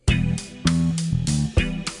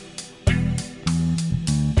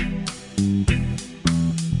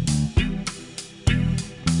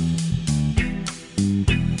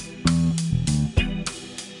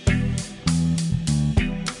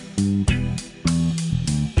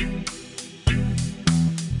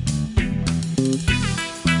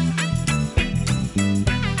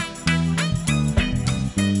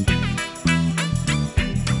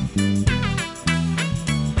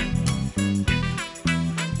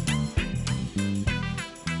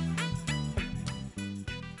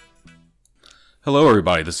Hello,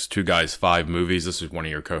 everybody. This is Two Guys, Five Movies. This is one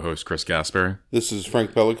of your co-hosts, Chris Gaspari. This is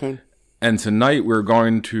Frank Pelican. And tonight we're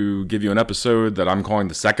going to give you an episode that I'm calling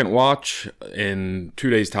the second watch. In 2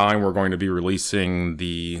 days' time, we're going to be releasing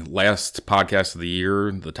the last podcast of the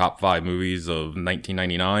year, the top 5 movies of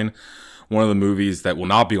 1999. One of the movies that will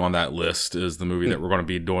not be on that list is the movie that we're going to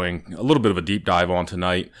be doing a little bit of a deep dive on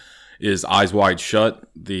tonight is Eyes Wide Shut,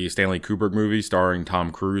 the Stanley Kubrick movie starring Tom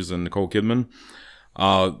Cruise and Nicole Kidman.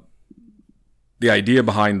 The idea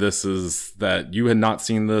behind this is that you had not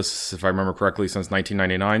seen this, if I remember correctly, since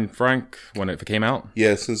 1999, Frank, when it came out?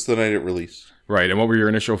 Yeah, since the night it released. Right, and what were your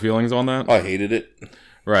initial feelings on that? I hated it.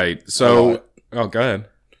 Right, so... Oh, go ahead.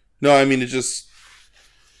 No, I mean, it just...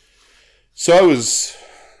 So I was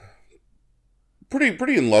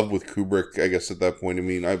pretty in love with Kubrick, I guess, at that point. I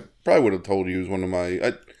mean, I probably would have told you he was one of my...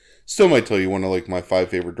 I still might tell you one of, like, my 5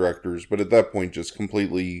 favorite directors, but at that point, just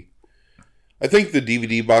completely... I think the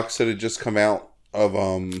DVD box set had just come out of,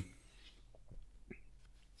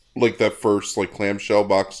 like, that first, like, clamshell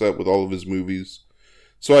box set with all of his movies.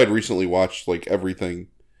 So I had recently watched, like, everything.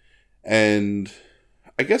 And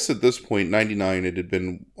I guess at this point, 99, it had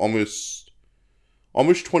been almost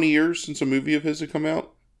 20 years since a movie of his had come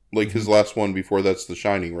out. Like, his last one before that's The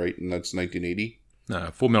Shining, right? And that's 1980.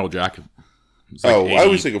 Full Metal Jacket. Like I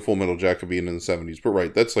always think of Full Metal Jacket being in the 70s. But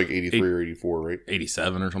right, that's like 83 or 84, right?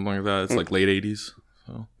 87 or something like that. It's like late 80s.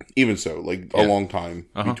 So. Even so, like a long time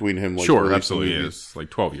between him. Like, sure, absolutely is. Like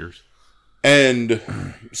 12 years. And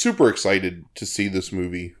super excited to see this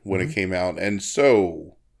movie when it came out. And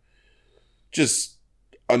so just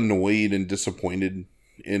annoyed and disappointed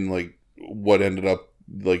in like what ended up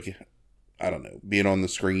like, I don't know, being on the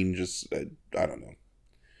screen. Just, I don't know.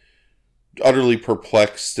 Utterly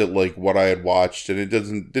perplexed at like what I had watched. And it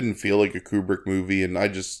didn't feel like a Kubrick movie. And I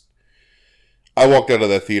walked out of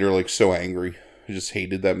that theater like so angry. I just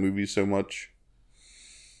hated that movie so much.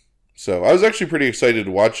 So I was actually pretty excited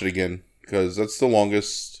to watch it again because that's the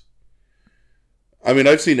longest. I mean,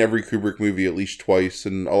 I've seen every Kubrick movie at least twice,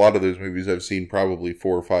 and a lot of those movies I've seen probably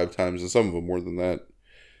 4 or 5 times, and some of them more than that.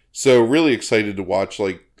 So really excited to watch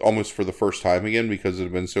like almost for the first time again because it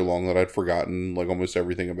had been so long that I'd forgotten like almost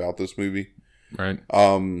everything about this movie. Right.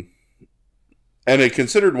 And I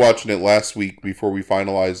considered watching it last week before we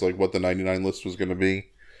finalized like what the 99 list was going to be.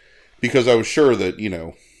 Because I was sure that, you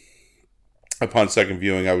know, upon second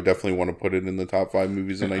viewing, I would definitely want to put it in the top 5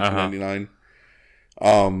 movies in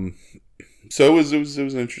 1999. So it was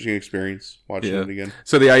an interesting experience watching it again.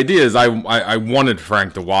 So the idea is I wanted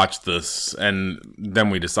Frank to watch this, and then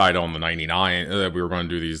we decided on the 99 that we were going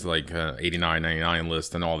to do these like 89, 99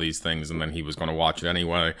 list and all these things, and then he was going to watch it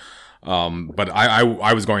anyway. But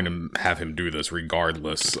I was going to have him do this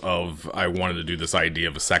regardless of, I wanted to do this idea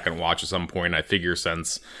of a second watch at some point. I figure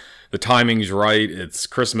since the timing's right, it's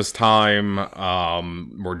Christmas time,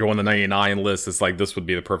 we're doing the 99 list, it's like this would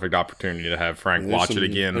be the perfect opportunity to have Frank watch it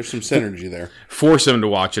again. There's some synergy there. Force him to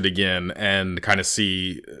watch it again and kind of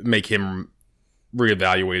make him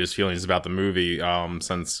reevaluate his feelings about the movie,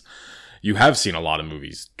 since you have seen a lot of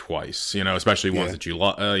movies twice, you know, especially ones that you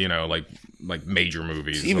love, you know, like major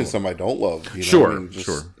movies. Even some I don't love. You know? Sure, I mean,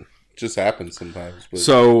 sure. Just happens sometimes. But.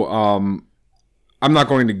 So, I'm not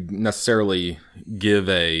going to necessarily give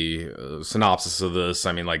a synopsis of this.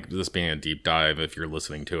 I mean, like, this being a deep dive, if you're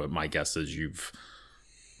listening to it, my guess is you've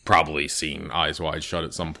probably seen Eyes Wide Shut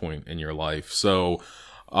at some point in your life. So,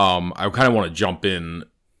 I kind of want to jump in.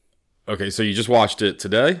 Okay, so you just watched it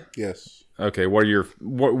today? Yes. Okay, what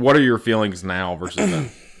are your feelings now versus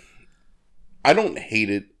then? I don't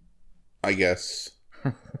hate it, I guess,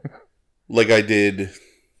 like I did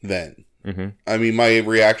then. Mm-hmm. I mean, my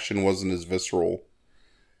reaction wasn't as visceral.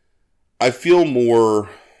 I feel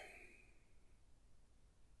more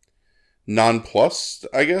nonplussed,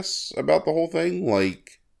 I guess, about the whole thing.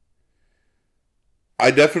 Like,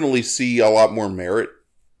 I definitely see a lot more merit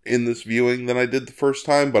in this viewing than I did the first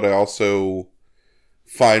time, but I also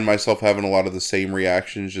find myself having a lot of the same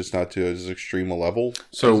reactions, just not to as extreme a level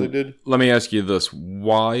as I did. Let me ask you this.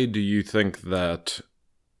 Why do you think that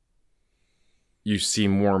you see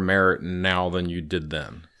more merit now than you did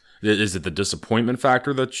then? Is it the disappointment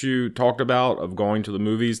factor that you talked about of going to the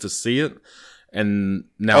movies to see it? And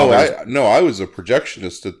now I was a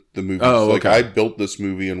projectionist at the movies. Oh, okay. Like, I built this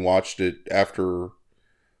movie and watched it after,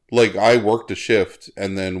 like, I worked a shift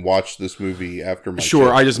and then watched this movie after my Sure,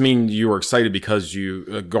 shift. I just mean you were excited because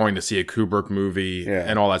you going to see a Kubrick movie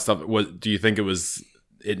and all that stuff. Do you think it was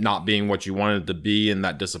it not being what you wanted it to be, and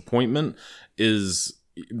that disappointment is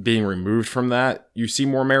being removed from that, you see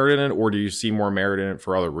more merit in it, or do you see more merit in it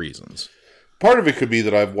for other reasons? Part of it could be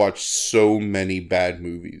that I've watched so many bad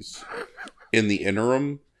movies in the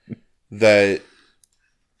interim that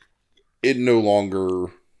it no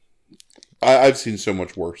longer. I've seen so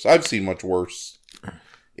much worse. I've seen much worse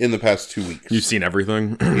in the past 2 weeks. You've seen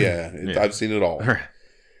everything? Yeah, Yeah. I've seen it all. Right.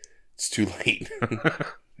 It's too late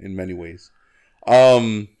in many ways.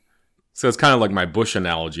 So it's kind of like my Bush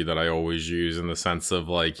analogy that I always use, in the sense of,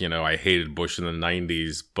 like, you know, I hated Bush in the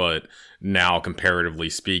 90s, but now, comparatively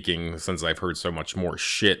speaking, since I've heard so much more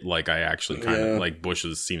shit, like, I actually kind of like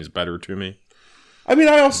Bush's seems better to me. I mean,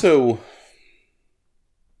 I don't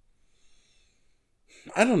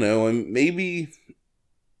know, and maybe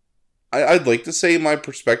I'd like to say my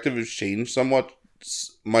perspective has changed somewhat.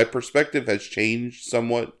 My perspective has changed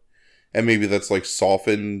somewhat, and maybe that's like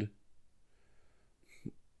softened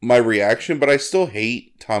my reaction, but I still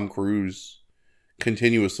hate Tom Cruise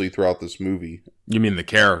continuously throughout this movie. You mean the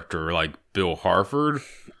character, like Bill Harford?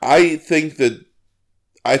 I think the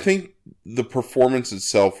performance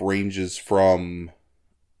itself ranges from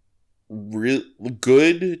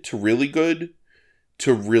good to really good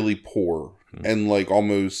to really poor, and like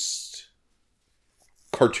almost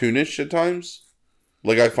cartoonish at times.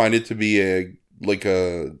 Like, I find it to be a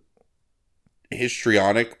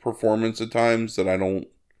histrionic performance at times that I don't.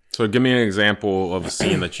 So give me an example of a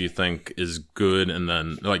scene that you think is good, and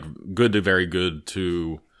then, like, good to very good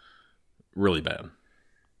to really bad.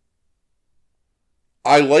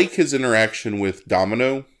 I like his interaction with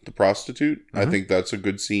Domino, the prostitute. Mm-hmm. I think that's a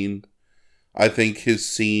good scene. I think his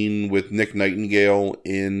scene with Nick Nightingale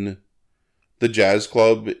in the jazz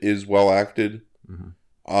club is well acted.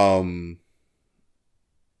 Mm-hmm.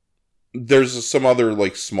 There's some other,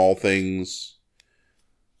 like, small things.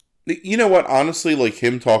 You know what? Honestly, like,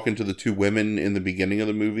 him talking to the two women in the beginning of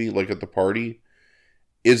the movie, like, at the party,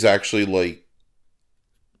 is actually, like,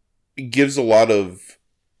 it gives a lot of,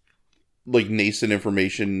 like, nascent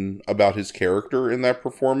information about his character in that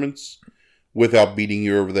performance without beating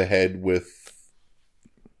you over the head with,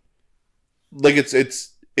 like,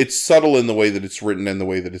 it's subtle in the way that it's written and the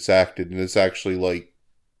way that it's acted, and it's actually, like,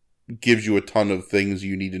 gives you a ton of things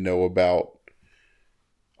you need to know about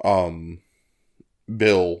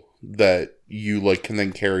Bill that you, like, can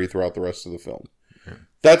then carry throughout the rest of the film. Yeah.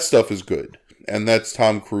 That stuff is good, and that's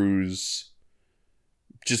Tom Cruise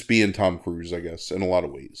just being Tom Cruise, I guess, in a lot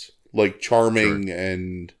of ways. Like, charming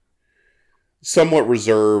and somewhat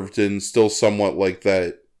reserved, and still somewhat like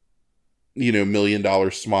that, you know, $1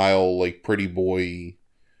 million smile, like, pretty boy,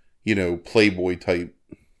 you know, playboy type.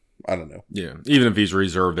 I don't know. Yeah. Even if he's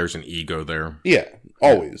reserved, there's an ego there. Yeah,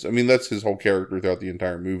 always. I mean, that's his whole character throughout the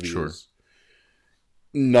entire movie. Sure. Is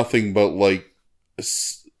nothing but, like,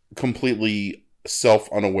 completely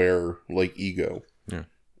self-unaware, like, ego. Yeah.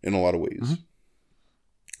 In a lot of ways.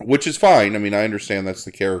 Mm-hmm. Which is fine. I mean, I understand that's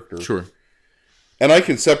the character. Sure. And I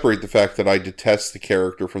can separate the fact that I detest the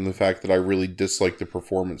character from the fact that I really dislike the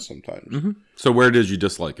performance sometimes. Mm-hmm. So where did you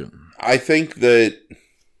dislike it? I think that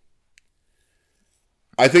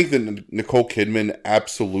Nicole Kidman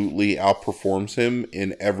absolutely outperforms him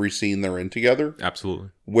in every scene they're in together. Absolutely.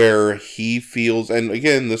 Where he feels, and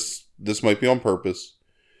again, this might be on purpose,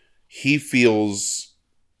 he feels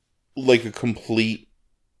like a complete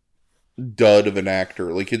dud of an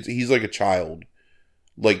actor. Like, he's like a child,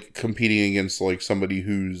 like, competing against, like, somebody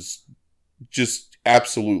who's just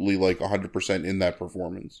absolutely, like, 100% in that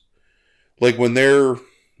performance. Like, when they're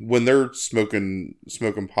smoking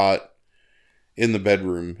pot in the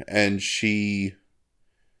bedroom, and she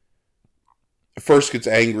first gets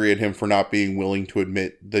angry at him for not being willing to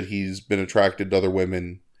admit that he's been attracted to other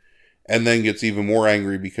women, and then gets even more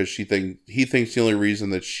angry because he thinks the only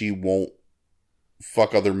reason that she won't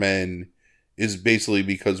fuck other men is basically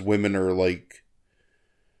because women are, like,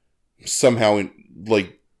 somehow,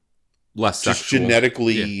 like, less just sexual.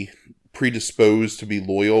 Genetically predisposed to be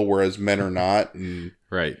loyal, whereas men are not. And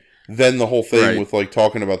right. Then the whole thing with, like,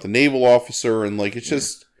 talking about the naval officer, and, like, it's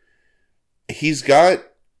just,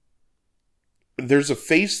 there's a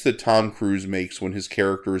face that Tom Cruise makes when his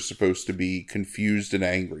character is supposed to be confused and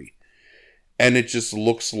angry. And it just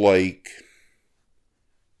looks like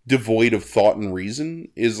devoid of thought and reason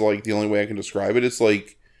is, like, the only way I can describe it. It's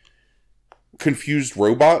like confused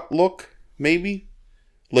robot look, maybe.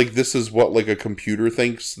 Like, this is what, like, a computer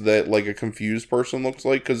thinks that, like, a confused person looks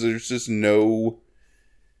like, because there's just no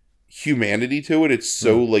humanity to it. It's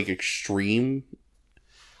so like, extreme.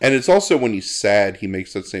 And it's also when he's sad, he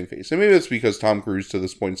makes that same face. And maybe that's because Tom Cruise to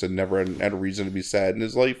this point said never had a reason to be sad in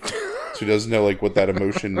his life. So he doesn't know, like, what that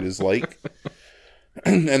emotion is like.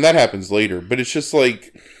 And that happens later. But it's just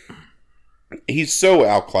like, he's so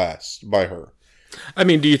outclassed by her. I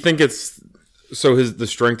mean, do you think it's so the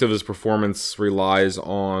strength of his performance relies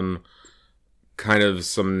on kind of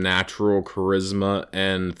some natural charisma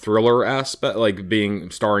and thriller aspect, like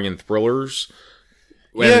starring in thrillers.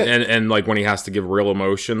 And like when he has to give real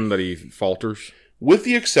emotion that he falters. With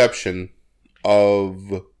the exception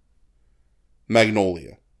of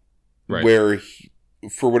Magnolia, right. where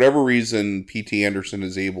for whatever reason P.T. Anderson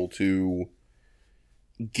is able to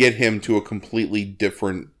get him to a completely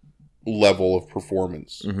different level of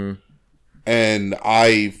performance. Mm-hmm. And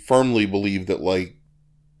I firmly believe that, like,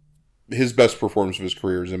 his best performance of his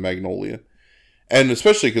career is in Magnolia. And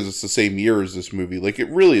especially because it's the same year as this movie, like, it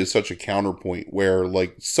really is such a counterpoint where,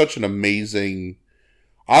 like, such an amazing,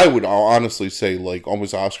 I would honestly say, like,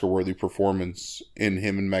 almost Oscar-worthy performance in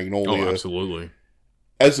him in Magnolia. Oh, absolutely.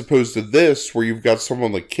 As opposed to this, where you've got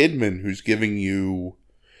someone like Kidman who's giving you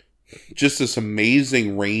just this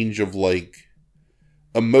amazing range of, like,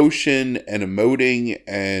 emotion and emoting,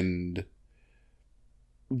 and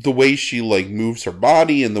the way she, like, moves her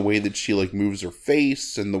body, and the way that she, like, moves her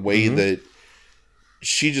face, and the way that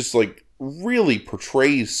she just, like, really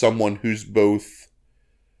portrays someone who's both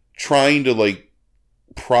trying to, like,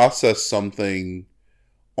 process something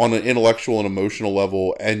on an intellectual and emotional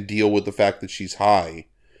level and deal with the fact that she's high.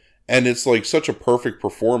 And it's, like, such a perfect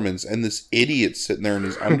performance. And this idiot sitting there in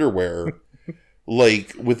his underwear,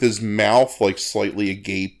 like, with his mouth, like, slightly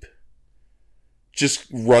agape, just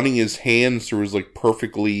running his hands through his, like,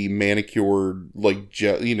 perfectly manicured, like,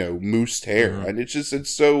 moosed hair. And it's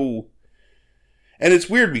so... And it's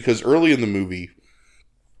weird because early in the movie,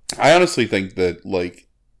 I honestly think that, like,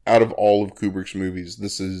 out of all of Kubrick's movies,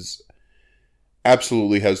 this is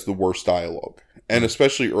absolutely has the worst dialogue. And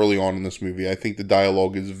especially early on in this movie, I think the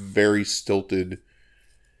dialogue is very stilted.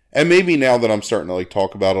 And maybe now that I'm starting to, like,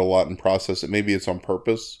 talk about it a lot and process it, maybe it's on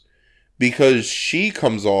purpose. Because she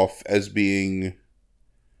comes off as being,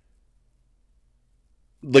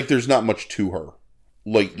 like, there's not much to her.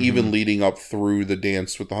 Like, even leading up through the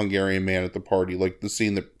dance with the Hungarian man at the party. Like, the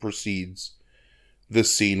scene that precedes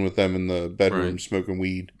this scene with them in the bedroom smoking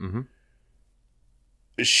weed.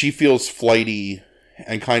 She feels flighty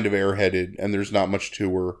and kind of airheaded, and there's not much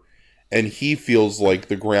to her. And he feels like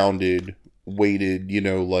the grounded, weighted,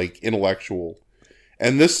 like, intellectual.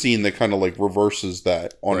 And this scene that kind of, like, reverses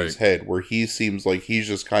that on his head, where he seems like he's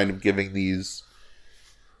just kind of giving these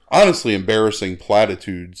honestly embarrassing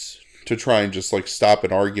platitudes to try and just, like, stop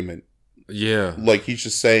an argument. Yeah. Like, he's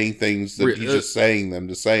just saying things that he's just saying them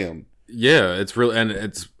to say them. Yeah, it's really, and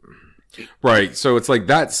it's, right, so it's like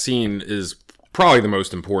that scene is probably the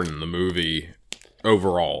most important in the movie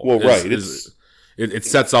overall. Well, It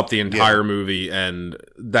sets up the entire movie, and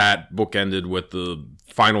that book ended with the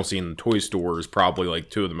final scene in the toy store is probably, like,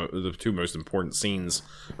 the two most important scenes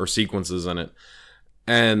or sequences in it.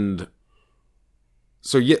 And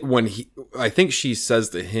so I think she says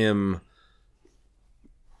to him,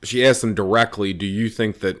 she asks him directly, do you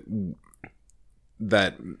think that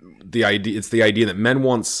it's the idea that men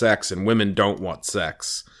want sex and women don't want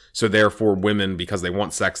sex, so therefore women, because they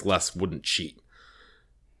want sex less, wouldn't cheat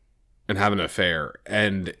and have an affair?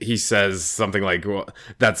 And he says something like, well,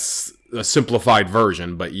 that's a simplified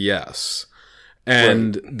version, but yes.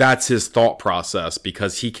 And that's his thought process,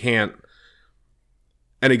 because he can't.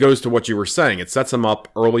 And it goes to what you were saying. It sets him up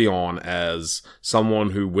early on as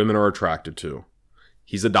someone who women are attracted to.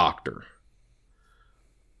 He's a doctor.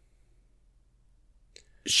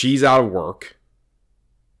 She's out of work.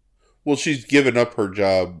 Well, she's given up her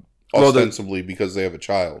job ostensibly because they have a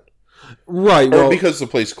child. Right. Or because the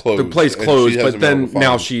place closed. The place closed, but then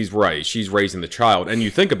now she's raising the child. And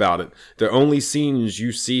you think about it, the only scenes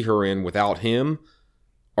you see her in without him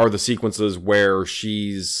are the sequences where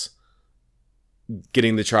she's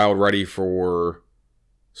getting the child ready for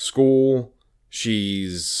school.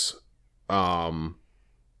 She's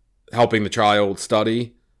helping the child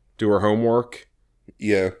study, do her homework.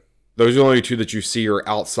 Yeah. Those are the only two that you see her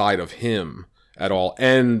outside of him at all.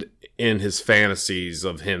 And in his fantasies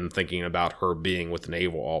of him thinking about her being with a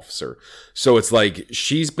naval officer. So it's like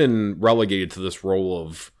she's been relegated to this role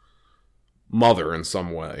of mother in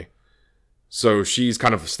some way. So she's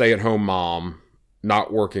kind of a stay-at-home mom,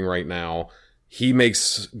 not working right now. He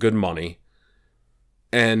makes good money.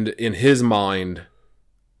 And in his mind,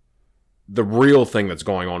 the real thing that's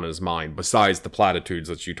going on in his mind, besides the platitudes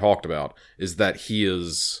that you talked about, is that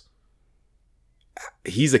he's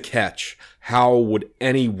a catch. How would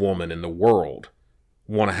any woman in the world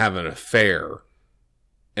want to have an affair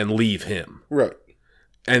and leave him? Right.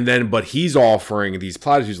 And then, but he's offering these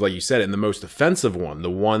platitudes, like you said, and the most offensive one, the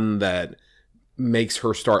one that makes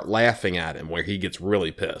her start laughing at him, where he gets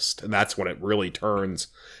really pissed. And that's when it really turns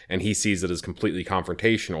and he sees it as completely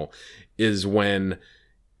confrontational, is when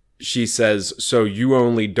she says, so you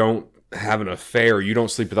only don't have an affair. You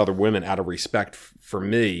don't sleep with other women out of respect for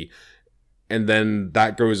me. And then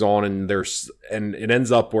that goes on, and it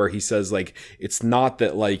ends up where he says, like, it's not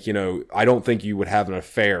that, like, you know, I don't think you would have an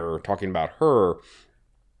affair, talking about her.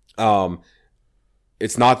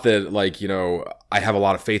 It's not that, like, you know, I have a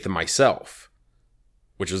lot of faith in myself,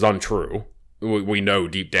 which is untrue. We know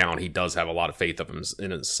deep down he does have a lot of faith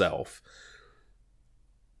in himself.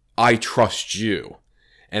 I trust you.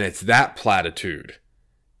 And it's that platitude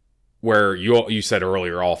where you said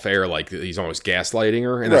earlier, all fair, like he's almost gaslighting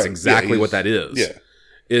her, and that's exactly what that is. Yeah.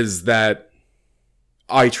 Is that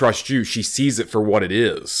I trust you. She sees it for what it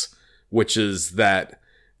is, which is that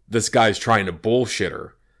this guy's trying to bullshit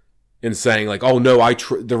her and saying, like, oh no,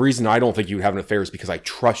 the reason I don't think you would have an affair is because I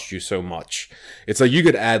trust you so much. It's like you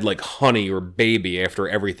could add like honey or baby after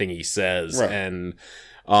everything he says, and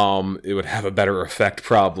it would have a better effect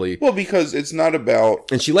probably. Well, because it's not about...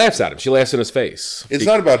 And she laughs at him. She laughs in his face. It's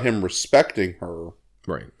not about him respecting her.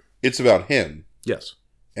 Right. It's about him. Yes.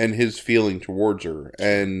 And his feeling towards her.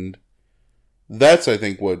 And that's, I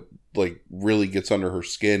think, what, like, really gets under her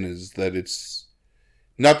skin, is that it's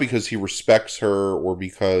not because he respects her or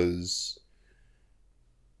because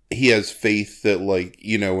he has faith that, like,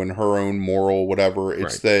 you know, in her own moral whatever.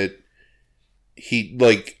 It's that he,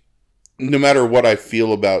 like... No matter what I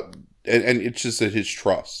feel about, and it's just that his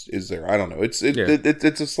trust is there. I don't know. It's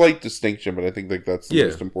a slight distinction, but I think like that's the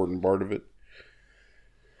most important part of it.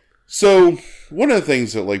 So one of the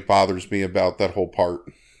things that like bothers me about that whole part,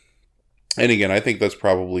 and again, I think that's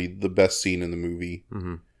probably the best scene in the movie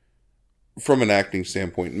from an acting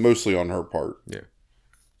standpoint, mostly on her part. Yeah.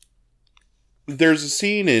 There's a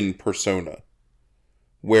scene in Persona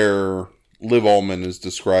where Liv Ullmann is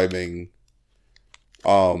describing,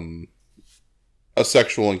 a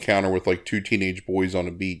sexual encounter with like two teenage boys on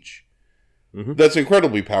a beach. That's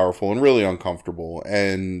incredibly powerful and really uncomfortable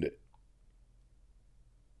and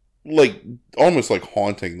like almost like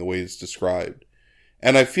haunting the way it's described.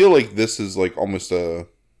 And I feel like this is like almost a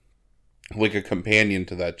companion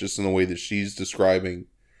to that, just in the way that she's describing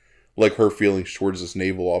like her feelings towards this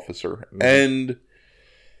naval officer. And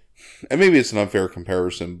maybe it's an unfair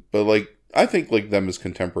comparison, but like I think like them as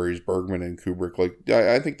contemporaries, Bergman and Kubrick, like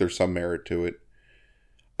I think there's some merit to it.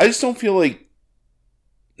 I just don't feel like,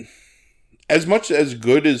 as much as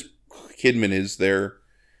good as Kidman is there,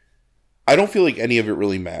 I don't feel like any of it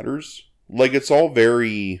really matters. Like, it's all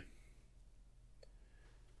very...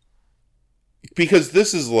 Because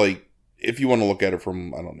this is like, if you want to look at it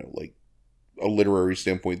from, I don't know, like, a literary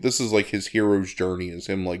standpoint, this is like his hero's journey, is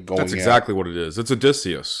him like going That's exactly what it is. It's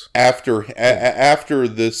Odysseus. After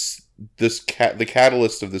the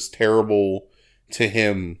catalyst of this terrible... to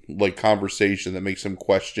him, like, conversation that makes him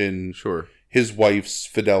question his wife's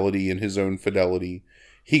fidelity and his own fidelity.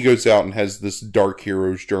 He goes out and has this dark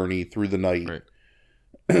hero's journey through the night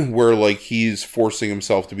where, like, he's forcing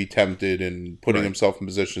himself to be tempted and putting himself in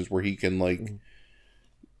positions where he can, like,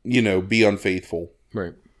 you know, be unfaithful.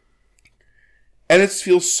 Right. And it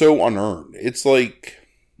feels so unearned. It's like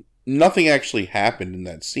nothing actually happened in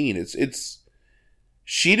that scene. It's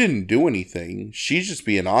she didn't do anything. She's just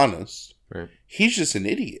being honest. Right. He's just an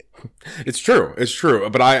idiot. It's true. It's true.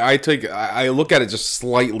 But I look at it just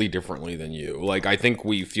slightly differently than you. Like, I think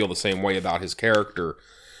we feel the same way about his character.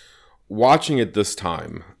 Watching it this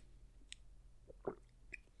time,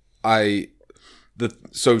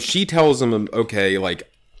 so she tells him, okay, like,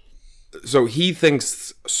 so he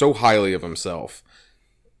thinks so highly of himself.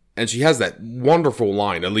 And she has that wonderful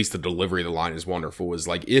line, at least the delivery of the line is wonderful, is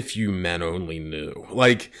like, if you men only knew.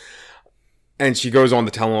 Like... And she goes on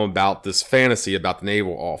to tell him about this fantasy about the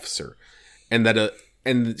naval officer. And that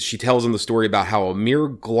and she tells him the story about how a mere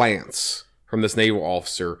glance from this naval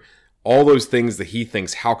officer, all those things that he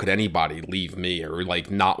thinks, how could anybody leave me or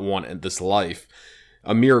like not want this life?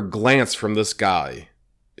 A mere glance from this guy,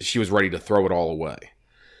 she was ready to throw it all away.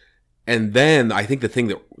 And then I think the thing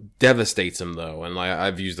that devastates him, though, and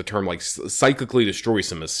I've used the term like psychically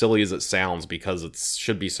destroys him, as silly as it sounds, because it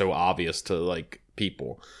should be so obvious to like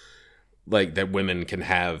people. Like, that women can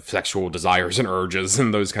have sexual desires and urges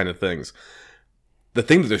and those kind of things. The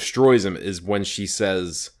thing that destroys him is when she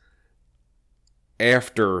says,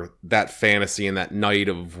 after that fantasy and that night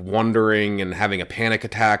of wondering and having a panic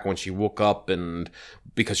attack when she woke up, and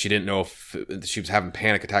because she didn't know if she was having a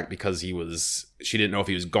panic attack because she didn't know if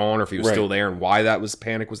he was gone or if he was still there and why that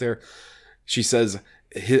panic was there. She says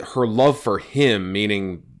her love for him,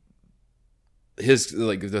 meaning his,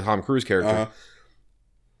 like, the Tom Cruise character,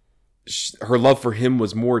 her love for him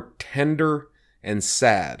was more tender and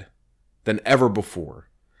sad than ever before.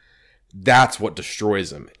 That's what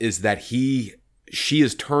destroys him, is that she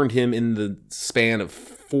has turned him in the span of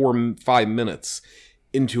 5 minutes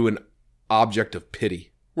into an object of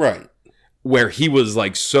pity. Right. Where he was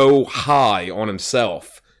like so high on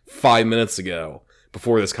himself 5 minutes ago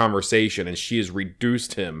before this conversation, and she has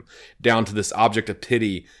reduced him down to this object of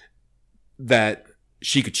pity that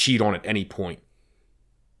she could cheat on at any point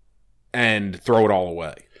and throw it all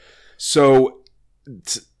away. So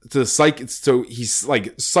so he's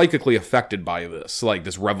like psychically affected by this, like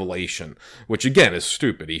this revelation, which again is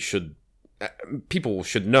stupid. People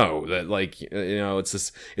should know that, like,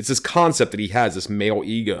 it's this concept that he has, this male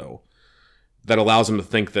ego that allows him to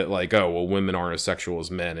think that, like, oh, well, women aren't as sexual as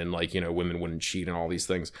men, and, like, women wouldn't cheat and all these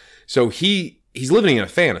things. So he's living in a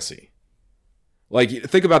fantasy. Like,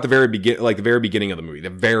 think about the very beginning of the movie,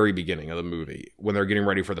 when they're getting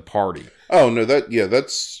ready for the party. Oh no,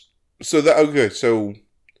 so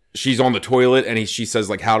she's on the toilet and she says,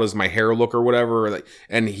 like, how does my hair look or whatever,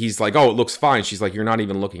 and he's like, oh, it looks fine. She's like, you're not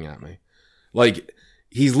even looking at me. Like,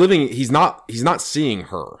 he's not seeing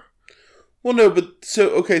her. Well, no, but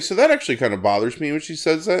so that actually kind of bothers me when she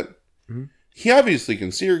says that. Mm-hmm. He obviously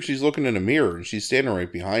can see her because she's looking in a mirror and she's standing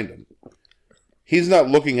right behind him. He's not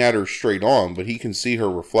looking at her straight on, but he can see her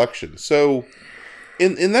reflection. So,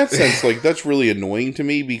 in that sense, like, that's really annoying to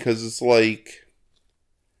me because it's like,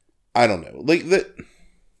 I don't know, like that.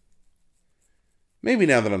 Maybe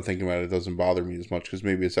now that I'm thinking about it, it doesn't bother me as much because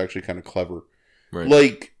maybe it's actually kind of clever. Right.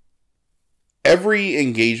 Like, every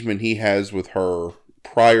engagement he has with her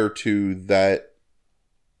prior to that,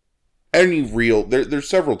 there's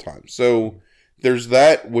several times. So there's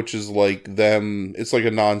that, which is like them, it's like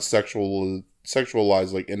a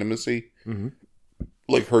sexualized like intimacy. Mm-hmm.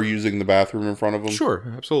 Like her using the bathroom in front of him.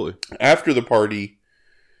 Sure, absolutely. After the party,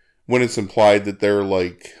 when it's implied that they're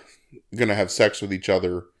like gonna have sex with each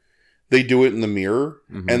other, they do it in the mirror,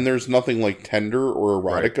 mm-hmm. and there's nothing like tender or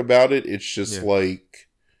erotic about it. It's just like,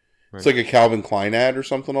 right. It's like a Calvin Klein ad or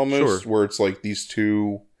something almost, Sure. where it's like these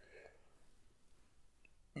two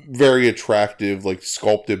very attractive, like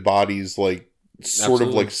sculpted bodies, like sort Absolutely.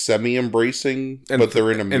 of like semi-embracing, but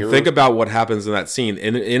they're in a mirror. And think about what happens in that scene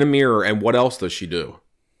in a mirror, and what else does she do?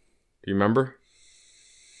 Do you remember?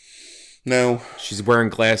 No. She's wearing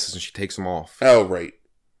glasses and she takes them off. Oh, right.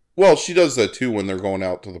 Well, she does that too when they're going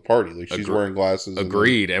out to the party. Like, she's wearing glasses.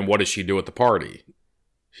 Agreed. And what does she do at the party?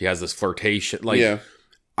 She has this flirtation. Like, yeah.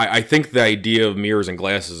 I think the idea of mirrors and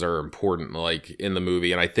glasses are important, like, in the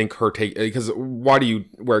movie. And I think because why do you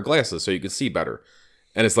wear glasses? So you can see better.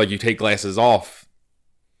 And it's like you take glasses off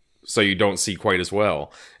so you don't see quite as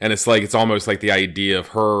well. And it's like, it's almost like the idea of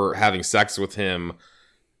her having sex with him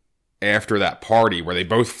after that party where they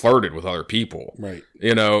both flirted with other people. Right.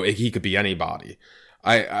 He could be anybody.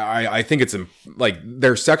 I think it's like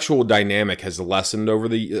their sexual dynamic has lessened over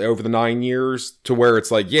the 9 years to where it's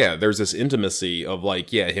like, yeah, there's this intimacy of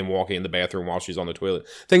like, yeah, him walking in the bathroom while she's on the toilet,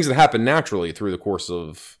 things that happen naturally through the course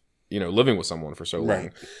of, living with someone for so long.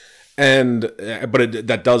 Right. And, but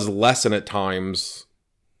that does lessen at times,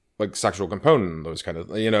 like sexual component, those kind of,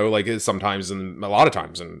 like a lot of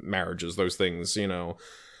times in marriages, those things,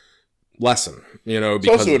 lessen, It's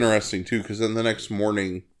because also interesting too, because then the next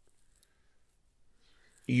morning,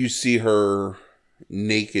 you see her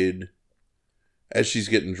naked as she's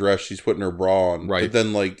getting dressed. She's putting her bra on. Right. But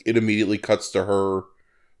then, like, it immediately cuts to her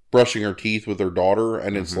brushing her teeth with her daughter.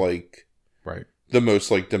 And it's, like, right. the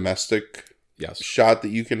most, like, domestic yes. shot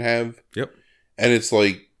that you can have. Yep. And it's,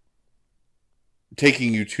 like,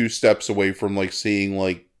 taking you 2 steps away from, like, seeing,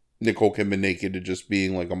 like, Nicole Kidman naked to just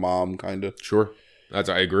being, like, a mom, kind of. Sure.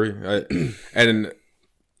 I agree. And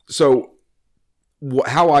so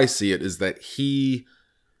how I see it is that he,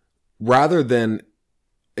 rather than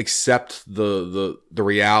accept the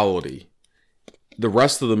reality, the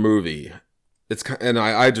rest of the movie,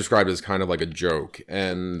 I described it as kind of like a joke,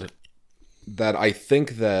 and that I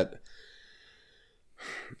think that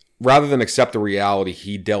rather than accept the reality,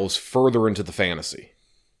 he delves further into the fantasy.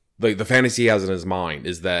 The fantasy he has in his mind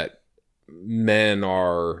is that men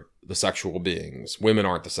are the sexual beings, women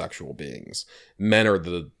aren't the sexual beings, men are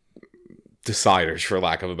the deciders, for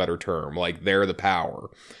lack of a better term, like they're the power.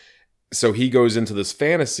 So he goes into this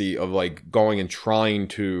fantasy of like going and trying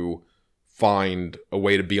to find a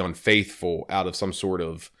way to be unfaithful out of some sort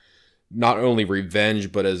of not only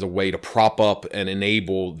revenge, but as a way to prop up and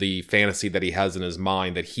enable the fantasy that he has in his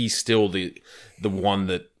mind that he's still the one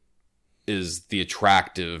that is the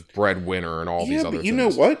attractive breadwinner and all these other things. You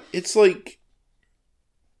know what? It's like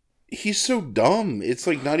he's so dumb. It's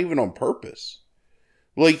like not even on purpose.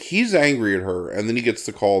 Like, he's angry at her, and then he gets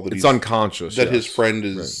the call that it's unconscious that his friend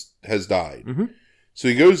has died. Mm-hmm. So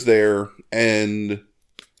he goes there, and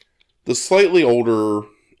the slightly older,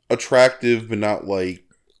 attractive, but not like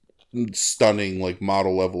stunning, like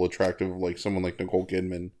model level attractive, like someone like Nicole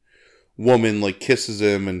Kidman, woman like kisses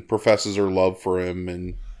him and professes her love for him,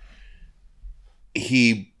 and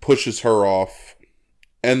he pushes her off,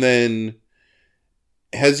 and then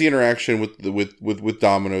has the interaction with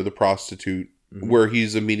Domino, the prostitute, where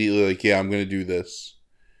he's immediately like, yeah, I'm going to do this.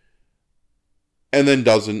 And then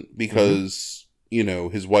doesn't because, you know,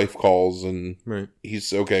 his wife calls and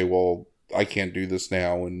he's okay, well, I can't do this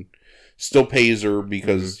now. And still pays her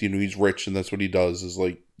because, you know, he's rich and that's what he does is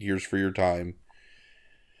like, here's for your time.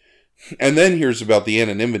 And then here's about the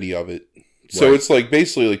anonymity of it. So it's like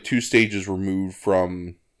basically like 2 stages removed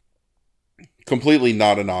from completely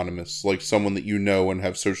not anonymous, like someone that you know and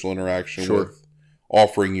have social interaction with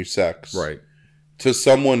offering you sex. Right. To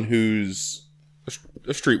someone who's a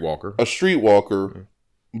streetwalker. A streetwalker,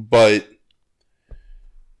 but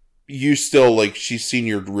you still, like, she's seen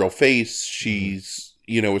your real face. She's,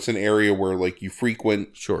 you know, it's an area where, like, you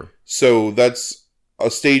frequent. Sure. So that's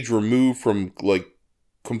a stage removed from, like,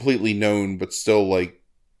 completely known, but still, like,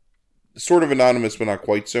 sort of anonymous, but not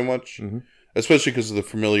quite so much. Especially because of the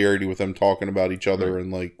familiarity with them talking about each other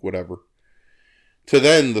and, like, whatever. To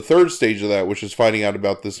then, the third stage of that, which is finding out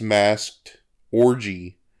about this masked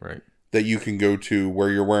orgy that you can go to where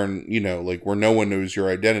you're wearing, you know, like, where no one knows your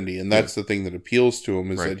identity. And that's the thing that appeals to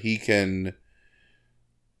him is that he can...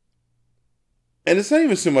 And it's not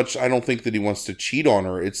even so much, I don't think that he wants to cheat on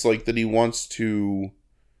her. It's like that he wants to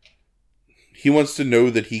know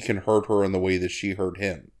that he can hurt her in the way that she hurt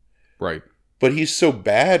him. Right. But he's so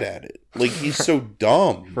bad at it. Like, he's so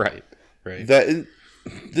dumb. Right. That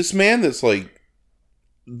this man that's like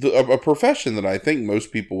a profession that I think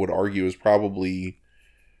most people would argue is probably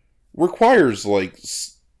requires like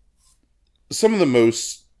some of the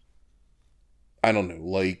most, I don't know,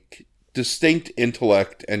 like distinct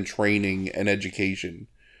intellect and training and education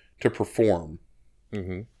to perform.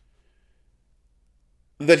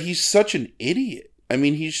 That he's such an idiot. I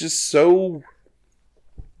mean, he's just so...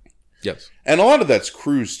 Yes. And a lot of that's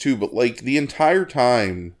Cruise too, but like the entire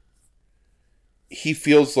time he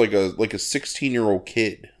feels like a 16-year-old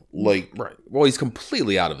kid. Like, right. Well, he's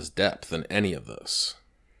completely out of his depth in any of this.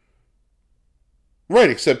 Right,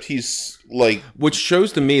 except he's like, which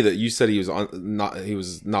shows to me that you said he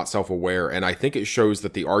was not self-aware, and I think it shows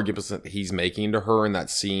that the arguments that he's making to her in that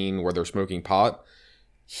scene where they're smoking pot,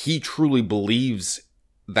 he truly believes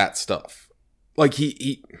that stuff. Like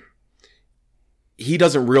he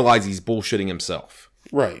doesn't realize he's bullshitting himself.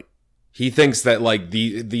 Right. He thinks that like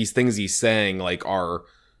these things he's saying like are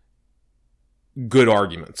good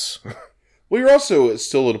arguments. Well, you're also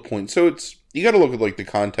still at a point. So you got to look at like the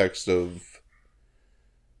context of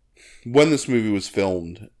when this movie was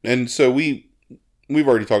filmed. And so we've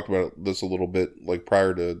already talked about this a little bit like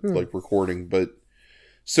prior to like recording, but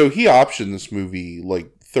so he optioned this movie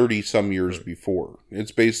like 30 some years before.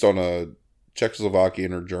 It's based on a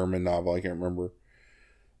Czechoslovakian or German novel, I can't remember,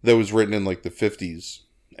 that was written in like the 50s.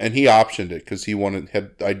 And he optioned it because he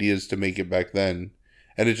had ideas to make it back then.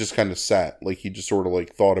 And it just kind of sat. Like he just sort of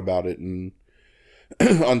like thought about it and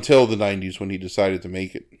until the 90s when he decided to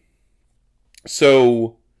make it.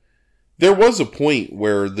 So there was a point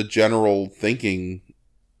where the general thinking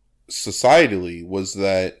societally was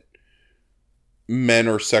that men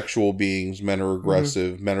are sexual beings, men are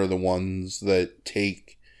aggressive, men are the ones that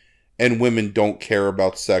take, and women don't care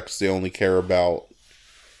about sex, they only care about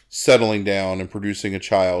settling down and producing a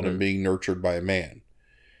child and being nurtured by a man.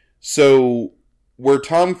 So where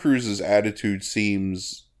Tom Cruise's attitude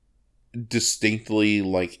seems distinctly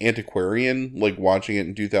like antiquarian, like watching it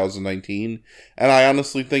in 2019, and I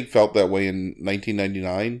honestly think felt that way in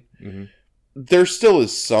 1999, there still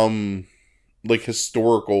is some like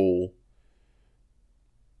historical,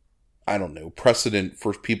 I don't know, precedent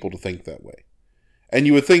for people to think that way. And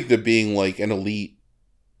you would think that being like an elite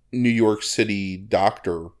New York City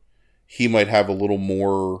doctor, he might have a little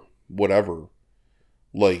more whatever,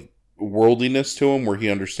 like worldliness to him where he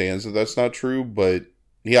understands that that's not true, but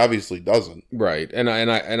he obviously doesn't. Right. And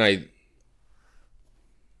I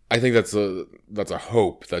think that's a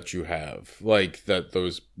hope that you have, like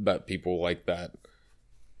that people like that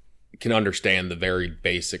can understand the very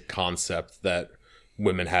basic concept that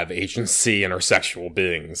women have agency and are sexual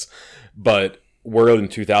beings. But we're in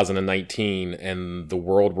 2019, and the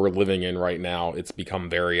world we're living in right now, it's become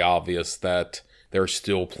very obvious that there are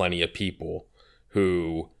still plenty of people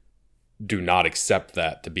who do not accept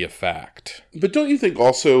that to be a fact. But don't you think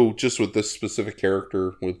also, just with this specific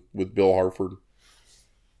character, with Bill Harford,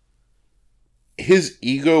 his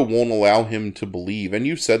ego won't allow him to believe, and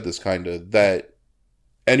you said this kind of, that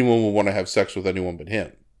anyone will want to have sex with anyone but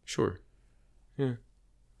him. Sure. Yeah.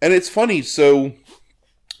 And it's funny, so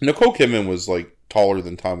Nicole Kidman was like taller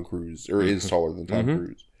than Tom Cruise, or is taller than Tom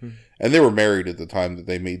Cruise. And they were married at the time that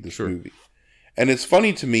they made this movie. And it's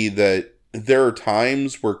funny to me that there are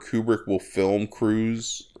times where Kubrick will film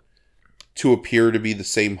Cruise to appear to be the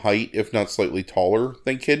same height, if not slightly taller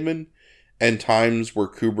than Kidman, and times where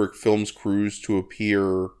Kubrick films Cruise to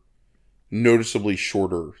appear noticeably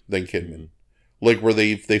shorter than Kidman. Like where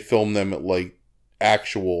they film them at like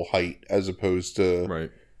actual height as opposed to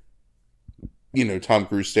Right. you know, Tom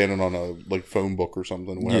Cruise standing on a like phone book or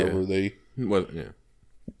something, wherever they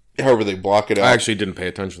however they block it out. I actually didn't pay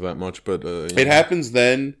attention to that much, but it happens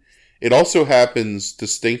then. It also happens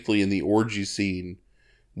distinctly in the orgy scene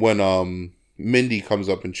when Mindy comes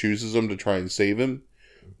up and chooses him to try and save him,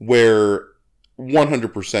 where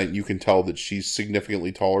 100% you can tell that she's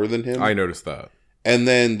significantly taller than him. I noticed that. And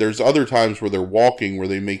then there's other times where they're walking where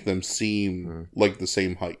they make them seem like the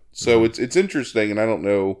same height. So it's interesting, and I don't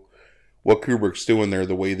know what Kubrick's doing there,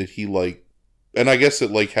 the way that he like, and I guess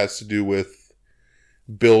it like has to do with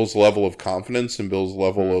Bill's level of confidence and Bill's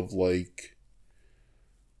level of like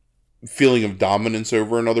feeling of dominance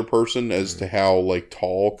over another person as to how like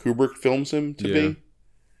tall Kubrick films him to be.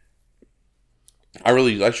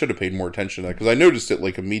 I should have paid more attention to that because I noticed it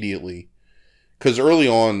like immediately. Because early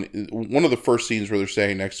on, one of the first scenes where they're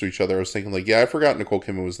standing next to each other, I was thinking like, yeah, I forgot Nicole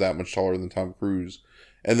Kidman was that much taller than Tom Cruise.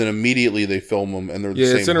 And then immediately they film them and they're the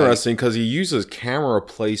same it's interesting because he uses camera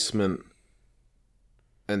placement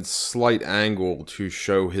and slight angle to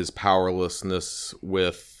show his powerlessness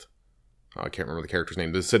with, I can't remember the character's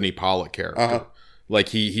name, the Sidney Pollack character. Like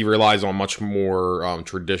he relies on much more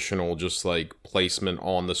traditional, just like placement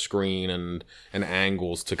on the screen and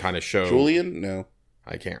angles to kind of show. Julian? No,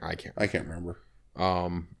 I can't remember.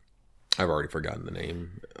 I've already forgotten the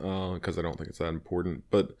name because I don't think it's that important.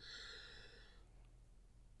 But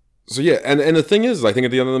so yeah, and the thing is, I think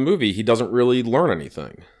at the end of the movie, he doesn't really learn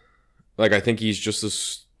anything. Like I think he's just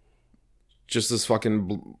this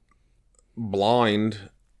fucking blind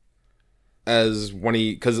as when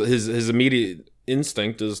because his immediate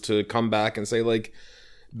instinct is to come back and say like,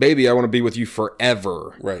 baby, I want to be with you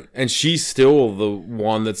forever. Right. And she's still the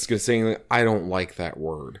one that's saying, I don't like that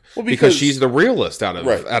word. Well, because she's the realist out of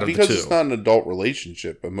the two. Because it's not an adult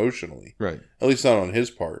relationship emotionally. Right. At least not on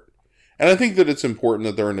his part. And I think that it's important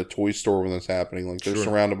that they're in a toy store when that's happening. Like they're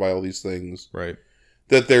surrounded by all these things. Right.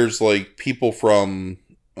 That there's like people from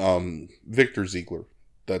Victor Ziegler.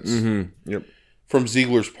 That's from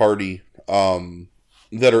Ziegler's party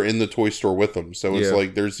that are in the toy store with them. So it's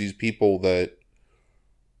like there's these people that,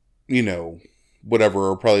 you know,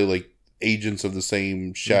 whatever, are probably like agents of the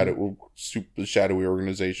same shadowy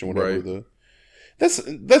organization, whatever. Right. That's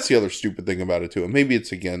the other stupid thing about it too. And maybe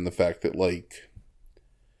it's again the fact that like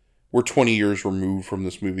we're 20 years removed from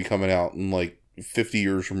this movie coming out and like 50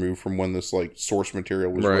 years removed from when this like source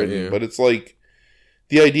material was written. But it's like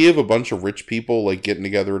the idea of a bunch of rich people like getting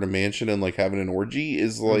together in a mansion and like having an orgy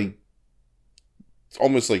is like it's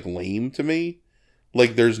almost like lame to me.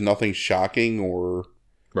 Like there's nothing shocking or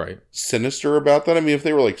sinister about that. I mean, if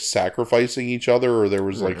they were like sacrificing each other or there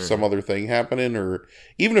was like some other thing happening, or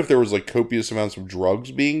even if there was like copious amounts of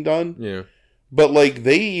drugs being done. Yeah. But like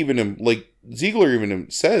they even like Ziegler even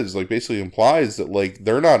says, like basically implies that like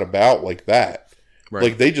they're not about like that. Right.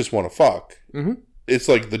 Like they just want to fuck. It's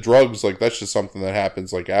like the drugs, like that's just something that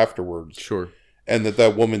happens like afterwards. Sure. And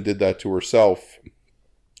that woman did that to herself.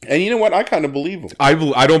 And you know what? I kind of believe him. I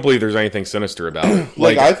don't believe there's anything sinister about it.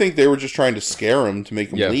 Like I think they were just trying to scare him to make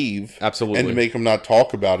him leave. Absolutely. And to make him not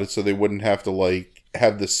talk about it so they wouldn't have to like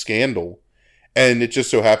have this scandal. And it just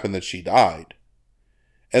so happened that she died.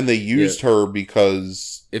 And they used her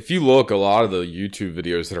because... If you look, a lot of the YouTube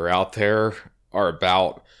videos that are out there are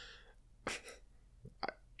about...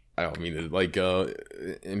 I don't mean to like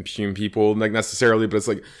impugn people like necessarily, but it's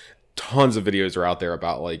like tons of videos are out there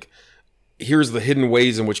about like, here's the hidden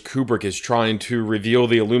ways in which Kubrick is trying to reveal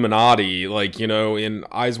the Illuminati, like, you know, in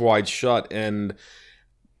Eyes Wide Shut. And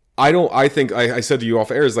I think I said to you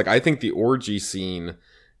off air, is like, I think the orgy scene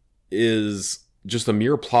is just a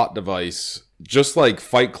mere plot device, just like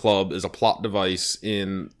Fight Club is a plot device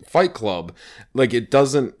in Fight Club. Like it's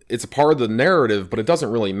a part of the narrative, but it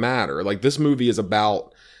doesn't really matter. Like this movie is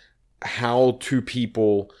about how two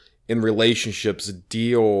people in relationships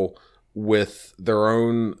deal with their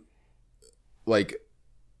own, like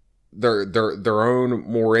their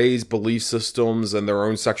own mores, belief systems, and their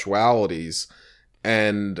own sexualities.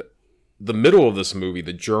 And the middle of this movie,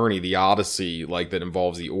 the journey, the odyssey, like that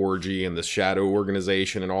involves the orgy and the shadow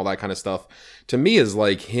organization and all that kind of stuff, to me is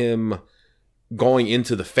like him going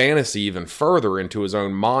into the fantasy even further into his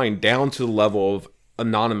own mind, down to the level of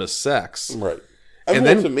anonymous sex. Right. And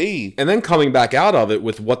well, then to me, and then coming back out of it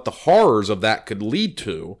with what the horrors of that could lead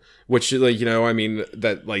to, which, like, you know, I mean,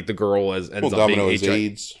 that, like, the girl ends up Domino being has HIV.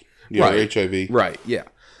 AIDS, you know, Right. HIV. Right, yeah.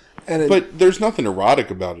 And But there's nothing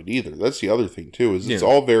erotic about it either. That's the other thing too. Is it's Yeah.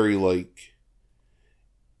 all very like.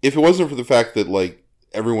 If it wasn't for the fact that like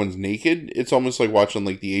everyone's naked, it's almost like watching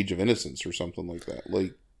like The Age of Innocence or something like that.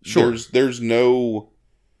 Like, Sure. there's no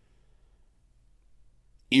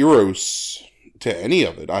eros to any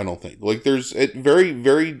of it. I don't think. Like, there's it very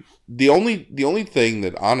very the only thing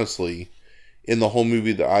that honestly in the whole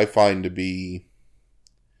movie that I find to be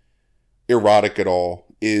erotic at all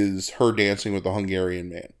is her dancing with the Hungarian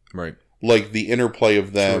man. right. Like the interplay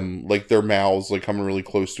of them, like their mouths like coming really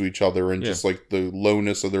close to each other, and Yeah. just like the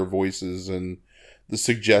lowness of their voices and the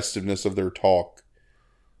suggestiveness of their talk.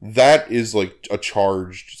 That is like a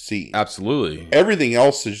charged scene. Absolutely. Everything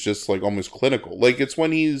else is just like almost clinical. Like it's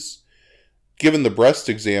when he's giving the breast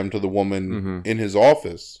exam to the woman Mhm. in his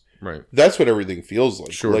office. Right. That's what everything feels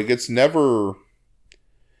like. Sure. Like it's never,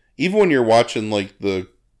 even when you're watching like the,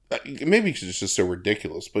 maybe it's just so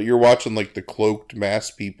ridiculous, but you're watching like the cloaked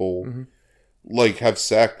masked people Mhm. like have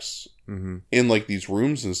sex Mm-hmm. in like these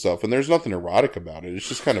rooms and stuff, and there's nothing erotic about it. It's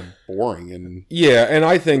just kind of boring. And Yeah, and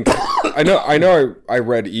I think I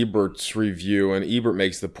read Ebert's review, and Ebert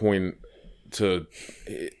makes the point to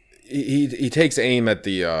he takes aim at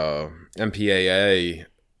the MPAA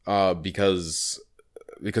because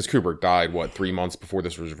Kubrick died 3 months before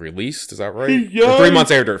this was released. Is that right? Yeah. Or 3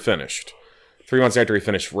 months after it finished. 3 months after he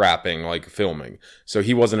finished wrapping, like filming. So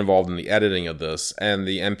he wasn't involved in the editing of this. And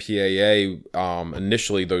the MPAA,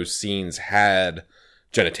 initially those scenes had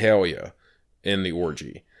genitalia in the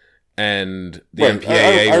orgy. And the right,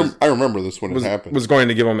 MPAA I remember this when it happened. was going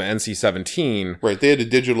to give him an NC-17. Right, they had to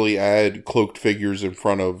digitally add cloaked figures in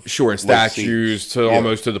front of Sure, and like, statues scenes. to Yeah.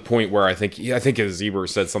 almost to the point where I think as Ebert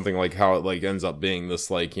said something like how it like ends up being this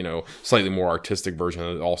like, you know, slightly more artistic version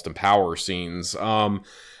of the Austin Powers scenes. And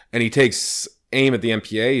he takes aim at the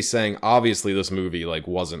MPA saying obviously this movie like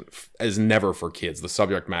is never for kids, the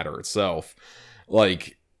subject matter itself.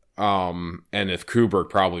 Like and if Kubrick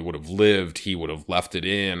probably would have lived, he would have left it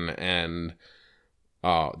in and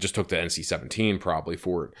just took the NC-17 probably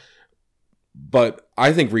for it. But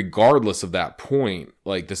I think regardless of that point,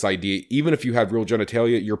 like this idea, even if you had real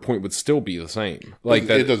genitalia, your point would still be the same. Like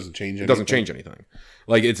that, it doesn't change anything. It doesn't change anything.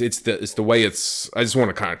 Like it's the way it's. I just want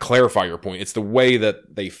to kind of clarify your point. It's the way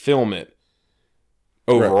that they film it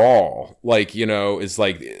overall. Right. Like, you know, it's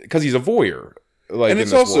like because he's a voyeur. Like, and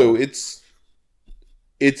it's also it's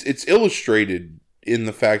illustrated in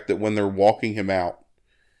the fact that when they're walking him out,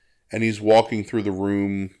 and he's walking through the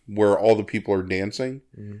room where all the people are dancing,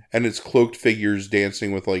 mm-hmm. and it's cloaked figures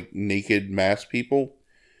dancing with like naked masked people.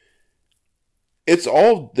 It's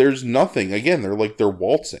all, there's nothing. Again, they're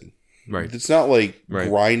waltzing. Right. It's not like right.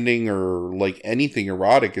 grinding or like anything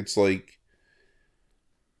erotic. It's like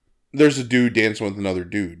there's a dude dancing with another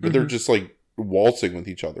dude, but they're just like waltzing with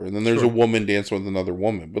each other. And then there's a woman dancing with another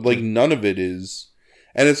woman, but like none of it is,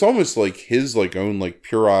 and it's almost like his like own like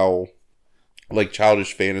puerile, like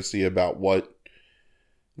childish fantasy about what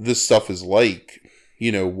this stuff is like,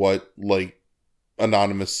 you know, what like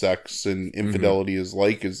anonymous sex and infidelity is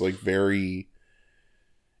like very,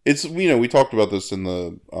 it's, you know, we talked about this in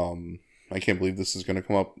the, I can't believe this is going to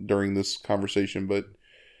come up during this conversation, but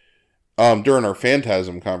during our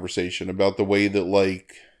Phantasm conversation about the way that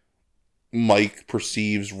like Mike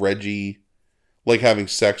perceives Reggie like having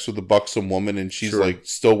sex with a buxom woman, and she's like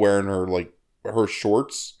still wearing her like her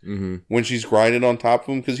shorts when she's grinding on top of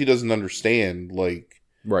him because he doesn't understand, like,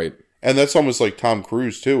 right. And that's almost like Tom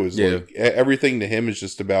Cruise too, is like everything to him is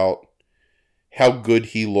just about how good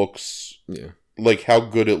he looks, like how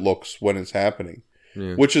good it looks when it's happening,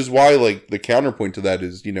 which is why like the counterpoint to that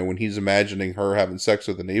is, you know, when he's imagining her having sex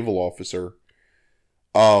with a naval officer,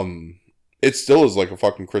 it still is like a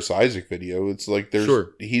fucking Chris Isaac video. It's like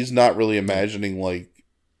he's not really imagining like.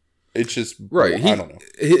 It's just right. I don't know.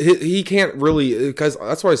 He can't really, because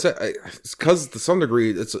that's why I said because to some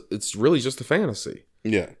degree it's really just a fantasy.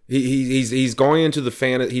 Yeah, he's going into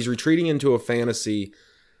the he's retreating into a fantasy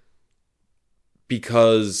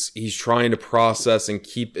because he's trying to process and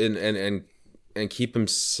keep and keep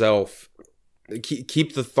himself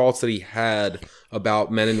keep the thoughts that he had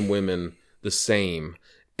about men and women the same.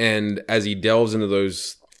 And as he delves into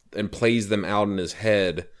those and plays them out in his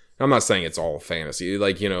head. I'm not saying it's all fantasy,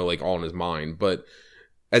 like, you know, like all in his mind, but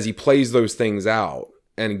as he plays those things out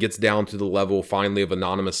and gets down to the level finally of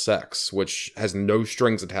anonymous sex, which has no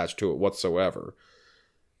strings attached to it whatsoever,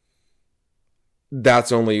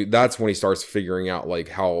 that's when he starts figuring out like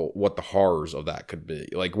what the horrors of that could be.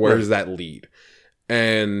 Like, where does that lead?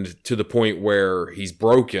 and to the point where he's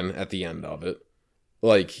broken at the end of it.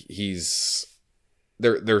 Like,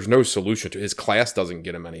 there's no solution to his class doesn't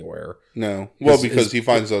get him anywhere. No. Well, because he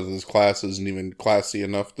finds out that his class isn't even classy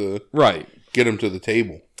enough to get him to the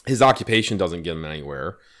table. His occupation doesn't get him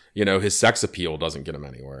anywhere. You know, his sex appeal doesn't get him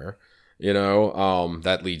anywhere. You know,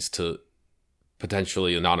 that leads to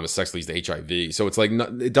potentially anonymous sex leads to HIV. So it's like,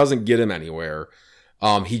 it doesn't get him anywhere.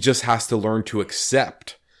 He just has to learn to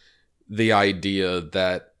accept the idea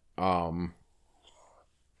that, of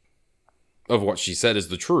what she said is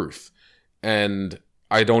the truth. And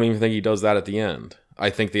I don't even think he does that at the end. I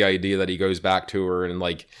think the idea that he goes back to her and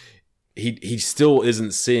like, he still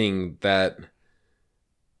isn't seeing that,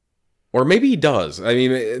 or maybe he does. I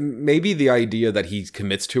mean, maybe the idea that he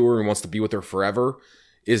commits to her and wants to be with her forever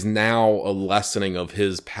is now a lessening of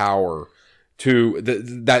his power to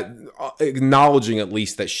that acknowledging at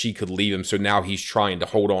least that she could leave him. So now he's trying to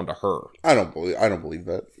hold on to her. I don't believe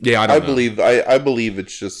that. Yeah, I believe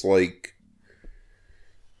it's just like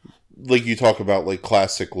you talk about like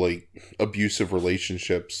classic like abusive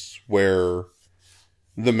relationships where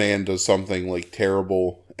the man does something like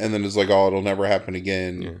terrible and then is like, oh, it'll never happen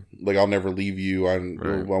again. Yeah. Like, I'll never leave you. I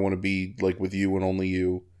want to be like with you and only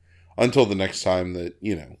you until the next time that,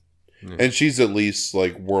 you know. Yeah. And she's at least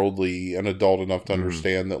like worldly and adult enough to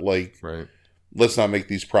understand that like, let's not make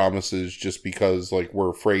these promises just because like we're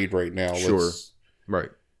afraid right now. Sure. Let's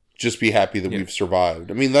just be happy that we've survived.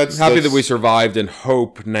 I mean, that's happy that we survived and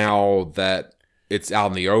hope now that it's out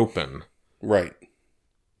in the open. Right.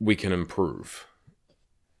 We can improve.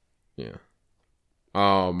 Yeah.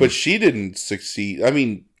 But she didn't succeed. I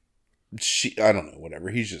mean, I don't know, whatever.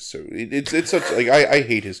 He's just so, it's such, like, I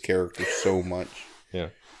hate his character so much. Yeah.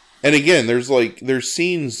 And again, there's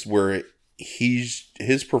scenes where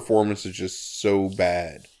his performance is just so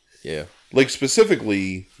bad. Yeah. Like,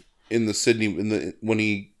 specifically in the Sydney,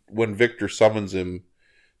 when Victor summons him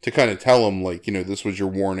to kind of tell him, like, you know, this was your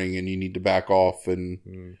warning and you need to back off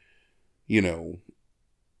and, you know,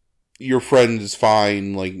 your friend is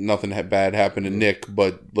fine, like, nothing bad happened to Nick,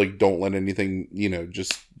 but, like, don't let anything, you know,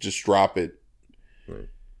 just drop it. Right.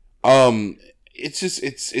 It's just,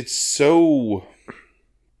 it's so,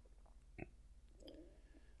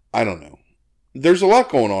 I don't know. There's a lot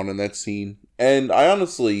going on in that scene, and I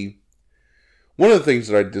honestly, one of the things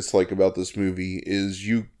that I dislike about this movie is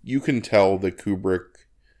you can tell that Kubrick,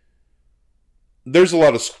 there's a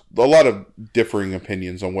lot of differing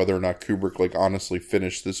opinions on whether or not Kubrick like honestly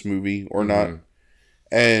finished this movie or not.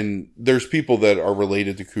 And there's people that are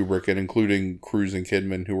related to Kubrick, and including Cruise and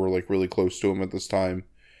Kidman, who were like really close to him at this time,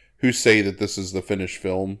 who say that this is the finished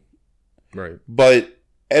film. Right. But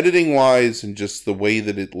editing wise and just the way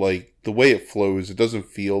that the way it flows, it doesn't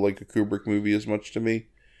feel like a Kubrick movie as much to me.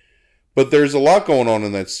 But there's a lot going on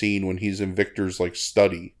in that scene when he's in Victor's like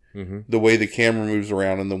study. Mm-hmm. The way the camera moves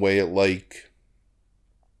around and the way it like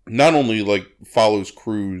not only like follows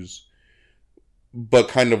Cruise, but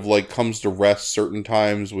kind of like comes to rest certain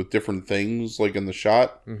times with different things like in the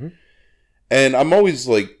shot. Mm-hmm. And I'm always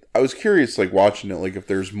like, I was curious like watching it, like if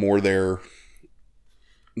there's more there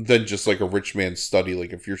than just like a rich man's study,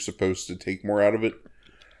 like if you're supposed to take more out of it.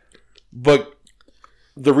 But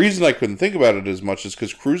the reason I couldn't think about it as much is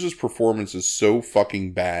because Cruise's performance is so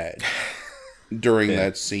fucking bad during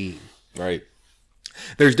that scene. Right.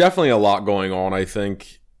 There's definitely a lot going on, I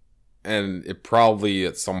think. And it probably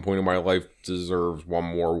at some point in my life deserves one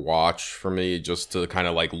more watch for me just to kind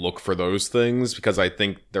of like look for those things, because I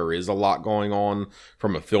think there is a lot going on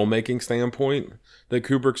from a filmmaking standpoint that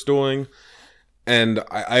Kubrick's doing. And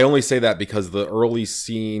I only say that because the early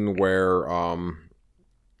scene where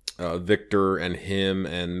Victor and him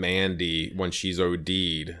and Mandy, when she's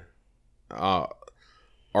OD'd,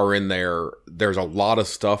 are in there. There's a lot of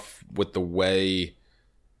stuff with the way...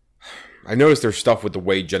 I noticed there's stuff with the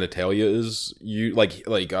way genitalia is, like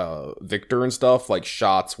Victor and stuff, like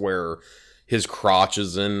shots where his crotch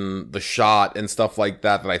is in the shot and stuff like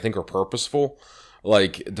that I think are purposeful,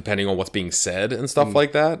 like depending on what's being said and stuff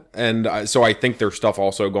like that. And so I think there's stuff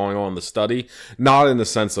also going on in the study, not in the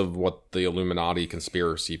sense of what the Illuminati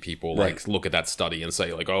conspiracy people like look at that study and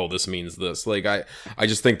say like, oh, this means this. Like I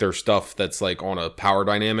just think there's stuff that's like on a power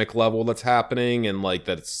dynamic level that's happening, and like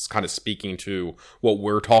that's kind of speaking to what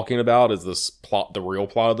we're talking about is this plot, the real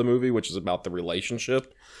plot of the movie, which is about the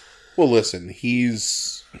relationship. Well, listen,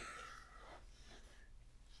 he's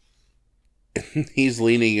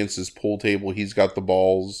leaning against his pool table. He's got the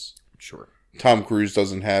balls. Sure. Tom Cruise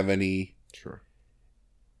doesn't have any. Sure.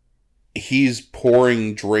 He's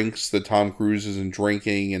pouring drinks that Tom Cruise isn't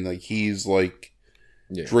drinking, and like he's like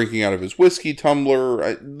drinking out of his whiskey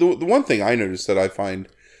tumbler. The one thing I noticed that I find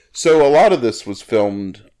So a lot of this was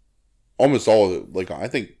filmed, almost all of it, like I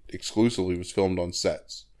think exclusively was filmed on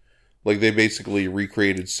sets. Like they basically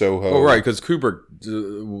recreated Soho. Oh, right, because Kubrick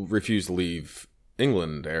refused to leave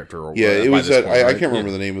England after. Yeah, it was at, I can't remember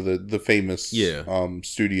yeah. the name of the famous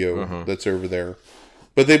studio Uh-huh. that's over there.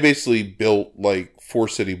 But they basically built like 4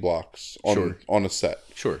 city blocks on a set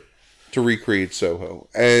Sure. to recreate Soho.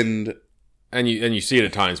 And you see it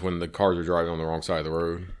at times when the cars are driving on the wrong side of the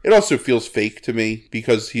road. it also feels fake to me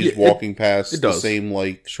because he's walking past the same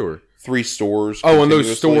like Sure. 3 stores. Oh, and those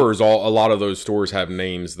continuously. stores, a lot of those stores have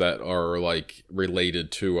names that are like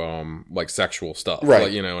related to like sexual stuff,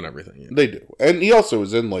 Right. Like, and everything. Yeah. They do. And he also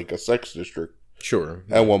was in like a sex district Sure.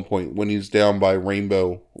 at one point when he's down by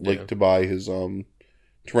Rainbow, like to buy his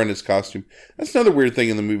to rent his costume. That's another weird thing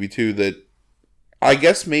in the movie too, that I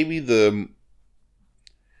guess maybe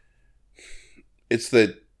it's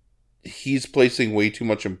that he's placing way too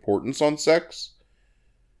much importance on sex.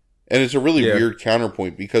 And it's a really weird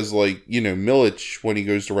counterpoint because, like, Milich, when he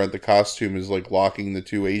goes to rent the costume, is like locking the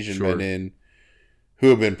 2 Asian men in who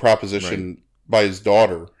have been propositioned by his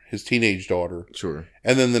daughter, his teenage daughter. Sure.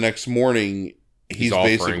 And then the next morning, he's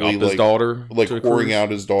offering basically up his daughter, like to pouring Cruz. out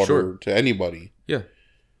his daughter Sure. to anybody. Yeah.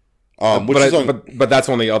 Which is but that's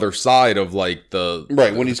on the other side of like the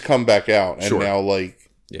right when he's come back out, and now like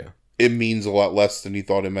it means a lot less than he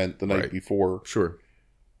thought it meant the night before. Sure.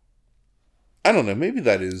 I don't know. Maybe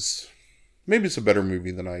it's a better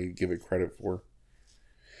movie than I give it credit for.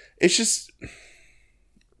 It's just,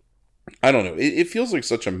 I don't know. It feels like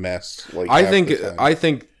such a mess. Like I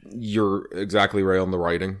think you're exactly right on the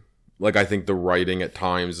writing. Like I think the writing at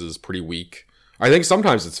times is pretty weak. I think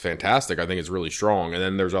sometimes it's fantastic. I think it's really strong, and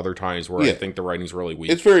then there's other times where I think the writing's really weak.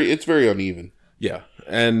 It's very uneven. Yeah,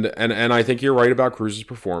 and I think you're right about Cruz's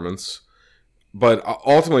performance. But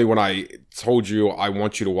ultimately, when I told you I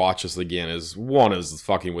want you to watch this again, is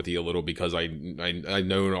fucking with you a little because I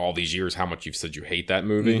know all these years how much you've said you hate that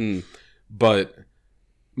movie. Mm-hmm. But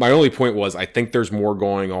my only point was I think there's more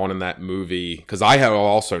going on in that movie because I have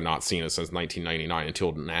also not seen it since 1999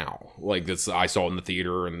 until now. Like this, I saw it in the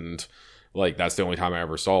theater and like that's the only time I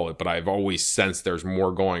ever saw it. But I've always sensed there's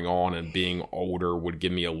more going on, and being older would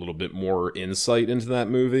give me a little bit more insight into that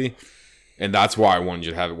movie. And that's why I wanted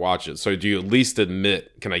you to have it watch it. So do you at least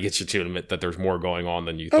can I get you to admit that there's more going on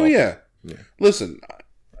than you thought? Oh, yeah. Listen,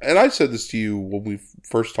 and I said this to you when we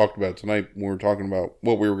first talked about it tonight, when we were talking about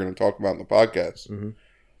what we were going to talk about in the podcast. Mm-hmm.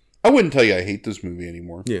 I wouldn't tell you I hate this movie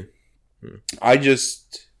anymore. Yeah. I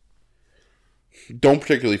just don't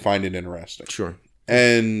particularly find it interesting. Sure.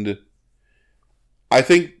 And I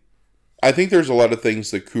think there's a lot of things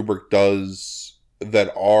that Kubrick does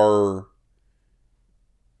that are,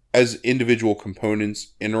 as individual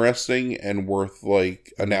components, interesting and worth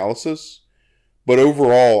like analysis. But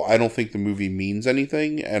overall, I don't think the movie means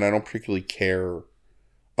anything, and I don't particularly care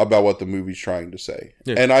about what the movie's trying to say.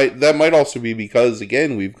 Yeah. And that might also be because,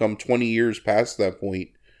 again, we've come 20 years past that point,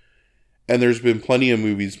 and there's been plenty of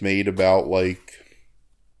movies made about, like,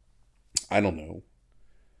 I don't know.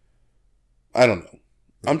 I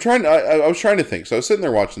was trying to think. So I was sitting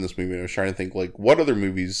there watching this movie, and I was trying to think, like, what other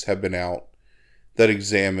movies have been out that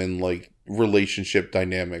examine like relationship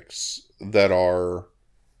dynamics that are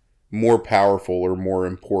more powerful or more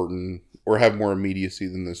important or have more immediacy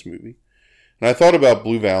than this movie. And I thought about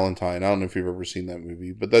Blue Valentine. I don't know if you've ever seen that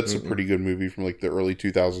movie, but that's a pretty good movie from like the early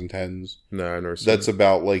 2010s. No, I've never seen That's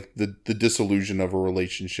about like the disillusion of a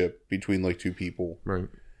relationship between like 2 people. Right.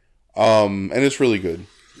 And it's really good.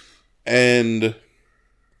 And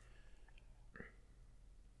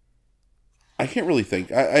I can't really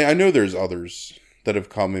think. I know there's others that have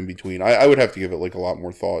come in between. I would have to give it like a lot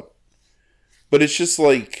more thought. But it's just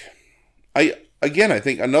like, I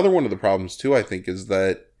think another one of the problems too, I think, is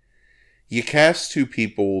that you cast 2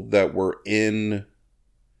 people that were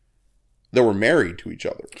married to each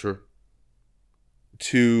other. Sure.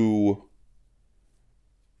 To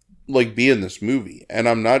like be in this movie. And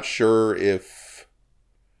I'm not sure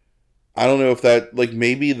I don't know if that, like,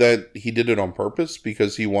 maybe that he did it on purpose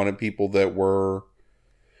because he wanted people that were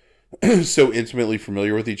so intimately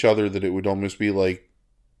familiar with each other that it would almost be like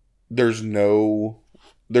there's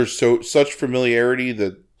such familiarity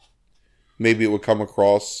that maybe it would come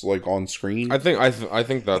across like on screen. I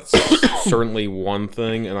think that's certainly one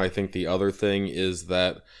thing, and I think the other thing is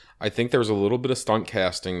that I think there's a little bit of stunt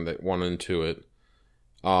casting that went into it,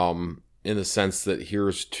 in the sense that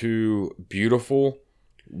here's 2 beautiful,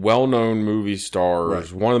 well-known movie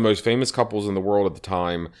stars, one of the most famous couples in the world at the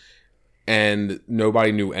time, and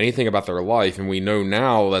nobody knew anything about their life, and we know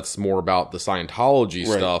now that's more about the Scientology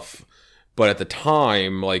stuff, but at the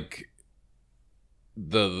time, like,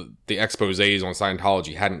 the exposés on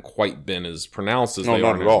Scientology hadn't quite been as pronounced as No, they are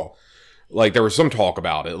not at now. all. Like, there was some talk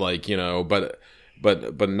about it, like, you know, but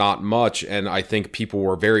not much. And I think people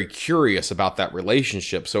were very curious about that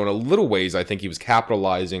relationship. So in a little ways, I think he was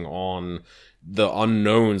capitalizing on the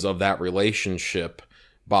unknowns of that relationship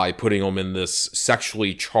by putting them in this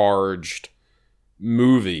sexually charged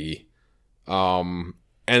movie.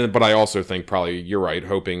 But I also think probably you're right,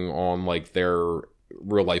 hoping on like their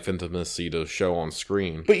real life intimacy to show on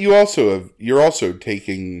screen. But you're also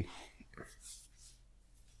taking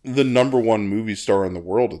the number one movie star in the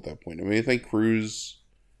world at that point. I mean, I think Cruise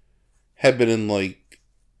had been in like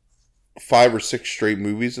 5 or 6 straight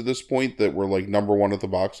movies at this point that were like number one at the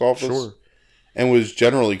box office. Sure. And was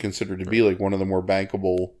generally considered to be like one of the more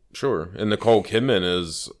bankable. Sure. And Nicole Kidman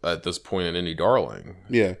is at this point an indie darling.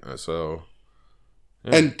 Yeah. So.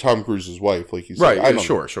 Yeah. And Tom Cruise's wife, like you said. Right. I don't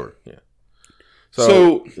Sure. know. Sure. Yeah.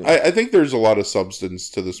 So I think there's a lot of substance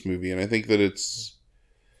to this movie, and I think it's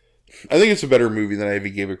a better movie than I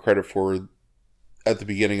even gave it credit for at the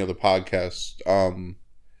beginning of the podcast.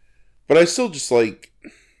 But I still just like,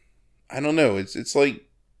 I don't know. It's like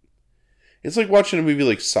watching a movie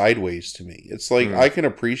like Sideways to me. It's like I can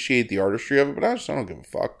appreciate the artistry of it, but I don't give a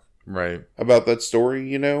fuck right about that story,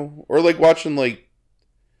 you know? Or like watching like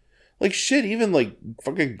shit, even like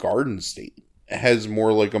fucking Garden State has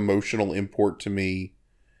more like emotional import to me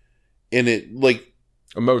in it, like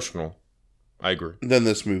emotional. I agree. Than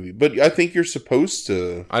this movie. But I think you're supposed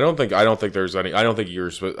to. I don't think there's any. I don't think you're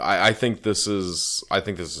supposed. I think this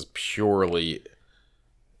is purely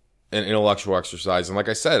an intellectual exercise, and like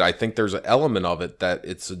I said, I think there's an element of it that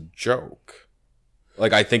it's a joke.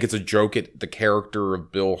 Like, I think it's a joke at the character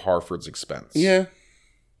of Bill Harford's expense. Yeah.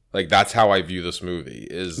 Like, that's how I view this movie.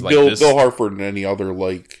 Is like Bill Harford and any other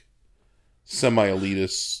like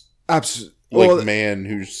semi-elitist man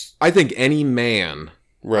who's. I think any man.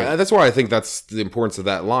 Right. That's why I think that's the importance of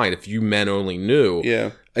that line. If you men only knew.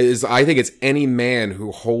 Yeah. I think it's any man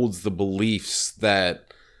who holds the beliefs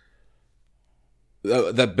that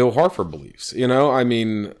Bill Harford believes, you know? I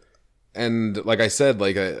mean, and like I said,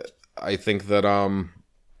 like I think that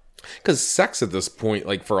because sex at this point,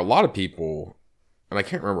 like for a lot of people, and I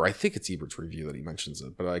can't remember, I think it's Ebert's review that he mentions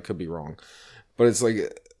it, but I could be wrong. But it's like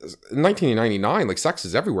in 1999, like sex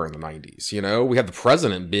is everywhere in the 90s, you know? We had the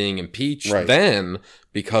president being impeached then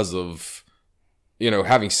because of, you know,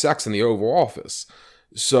 having sex in the Oval Office.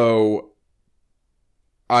 So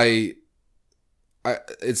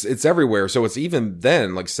it's everywhere. So it's even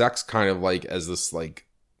then, like sex kind of like as this like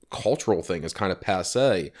cultural thing is kind of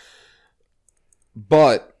passé.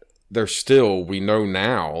 But there's still, we know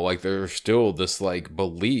now, like there's still this like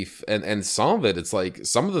belief and some of it, it's like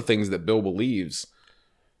some of the things that Bill believes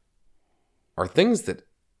are things that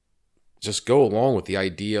just go along with the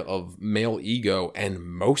idea of male ego, and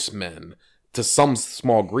most men to some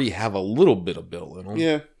small degree have a little bit of Bill in them.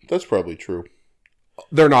 Yeah, that's probably true.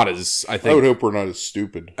 They're not as, I think. I would hope we're not as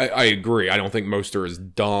stupid. I agree. I don't think most are as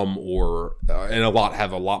dumb or, and a lot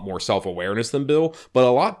have a lot more self-awareness than Bill, but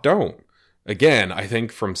a lot don't. Again, I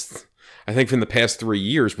think from the past 3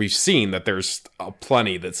 years, we've seen that there's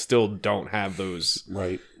plenty that still don't have those,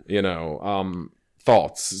 right? You know,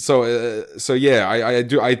 thoughts. So yeah, I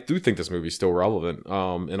do think this movie's still relevant,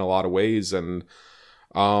 in a lot of ways, and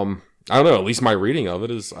I don't know. At least my reading of it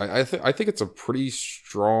is, I think it's a pretty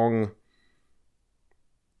strong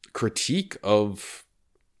critique of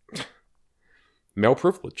male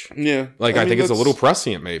privilege. Yeah, like I think it's a little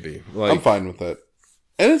prescient, maybe. Like, I'm fine with that,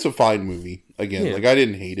 and it's a fine movie. Again, like I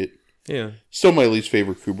didn't hate it. Yeah, still my least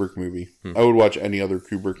favorite Kubrick movie. I would watch any other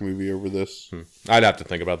Kubrick movie over this. I'd have to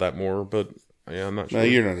think about that more, but yeah, I'm not sure. No,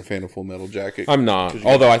 you're not a fan of Full Metal Jacket. I'm not.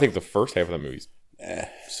 Although I think the first half of that movie's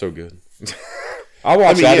so good. I'll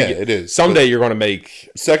watch that again. It is. Someday you're going to make...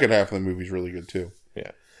 Second half of the movie's really good, too.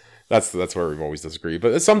 Yeah. That's where we've always disagreed.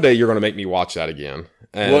 But someday you're going to make me watch that again.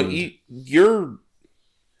 And well,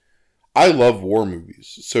 I love war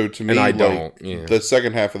movies. So to me, and I like, don't. Yeah. The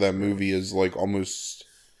second half of that movie is like almost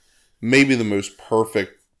maybe the most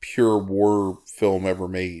perfect, pure war film ever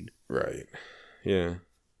made. Right. Yeah.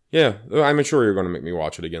 Yeah, I'm sure you're going to make me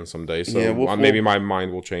watch it again someday. So yeah, maybe my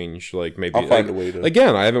mind will change. Like maybe I'll find a way to.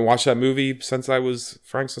 Again, I haven't watched that movie since I was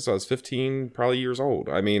 15, probably years old.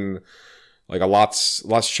 I mean, like a lot's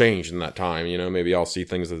changed in that time. You know, maybe I'll see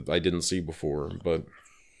things that I didn't see before. But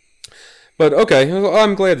okay,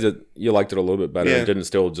 I'm glad that you liked it a little bit better and didn't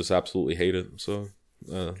still just absolutely hate it. So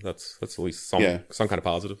that's at least some kind of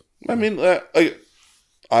positive. I mean, it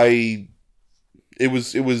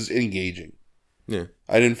was engaging. Yeah.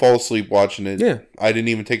 I didn't fall asleep watching it. Yeah. I didn't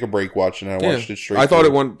even take a break watching it. I watched it straight. I thought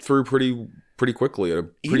it went through pretty pretty quickly at a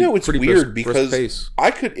You pretty, know, it's pretty weird brisk because pace.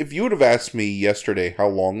 I could, if you would have asked me yesterday how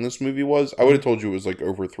long this movie was, I would have told you it was like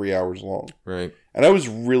over 3 hours long. Right. And I was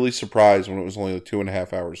really surprised when it was only like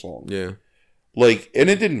 2.5 hours long. Yeah. Like, and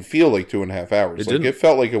it didn't feel like 2.5 hours. It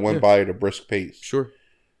felt like it went by at a brisk pace. Sure.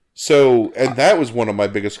 So, and that was one of my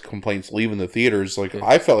biggest complaints leaving the theaters. Like,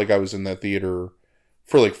 I felt like I was in that theater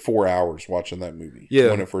for like 4 hours watching that movie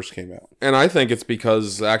when it first came out. And I think it's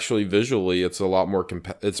because actually visually it's a lot more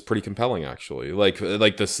it's pretty compelling actually. Like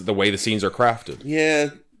this, the way the scenes are crafted. Yeah,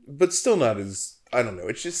 but still not as, I don't know,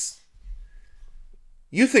 it's just,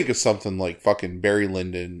 you think of something like fucking Barry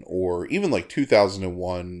Lyndon or even like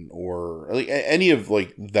 2001 or like any of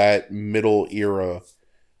like that middle era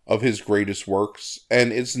of his greatest works,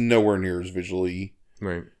 and it's nowhere near as visually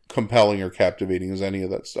Right. compelling or captivating as any of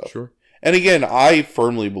that stuff. Sure. And again, I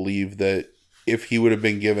firmly believe that if he would have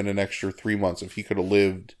been given an extra 3 months, if he could have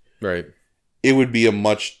lived, Right. it would be a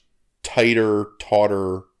much tighter,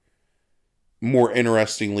 tauter, more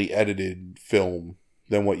interestingly edited film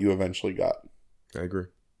than what you eventually got. I agree.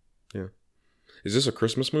 Yeah. Is this a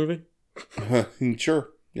Christmas movie? Sure.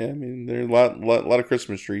 Yeah, I mean, there are a lot of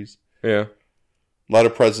Christmas trees. Yeah. A lot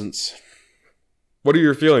of presents. What are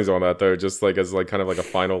your feelings on that though? Just like as like kind of like a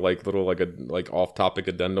final like little like a like off topic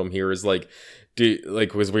addendum here is like,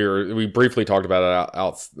 was we briefly talked about it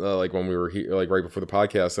out like when we were here like right before the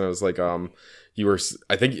podcast, and it was like you were,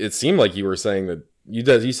 I think it seemed like you were saying that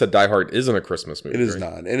you said Die Hard isn't a Christmas movie. It is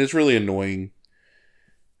not, and it's really annoying.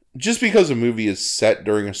 Just because a movie is set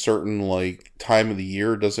during a certain like time of the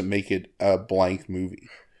year doesn't make it a blank movie.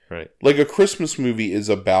 Right. Like a Christmas movie is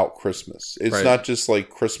about Christmas. It's Right. not just like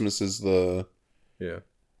Christmas is the, Yeah.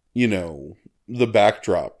 you know, the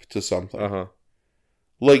backdrop to something. Uh-huh.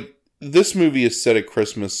 Like, this movie is set at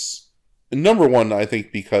Christmas, number one, I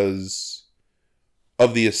think, because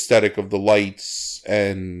of the aesthetic of the lights,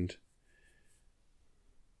 and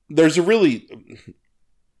there's a really,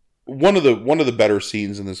 one of the better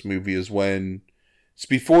scenes in this movie is when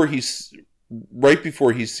it's right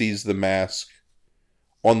before he sees the mask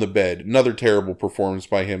on the bed. Another terrible performance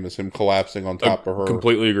by him is him collapsing on top of her.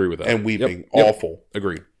 Completely agree with that. And weeping. Yep. Awful.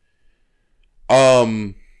 Agreed.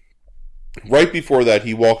 Right before that,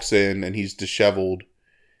 he walks in and he's disheveled,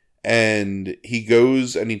 and he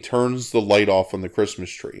goes and he turns the light off on the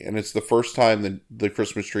Christmas tree, and it's the first time that the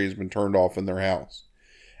Christmas tree has been turned off in their house,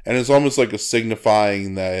 and it's almost like a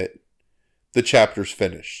signifying that the chapter's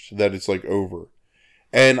finished, that it's like over.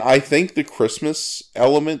 And I think the Christmas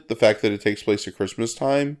element, the fact that it takes place at Christmas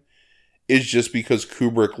time, is just because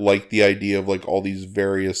Kubrick liked the idea of like all these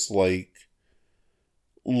various like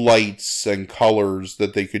lights and colors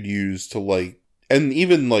that they could use to like, and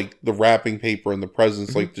even like the wrapping paper and the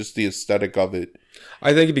presents, like just the aesthetic of it.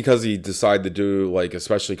 I think because he decided to do like,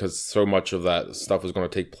 especially because so much of that stuff was going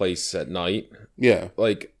to take place at night. Yeah.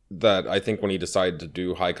 Like that, I think when he decided to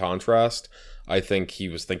do high contrast, I think he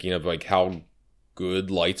was thinking of like how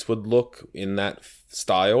good lights would look in that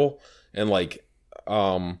style, and like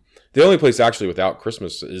the only place actually without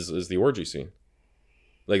Christmas is the orgy scene.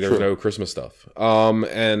 Like there's no Christmas stuff.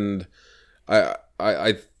 And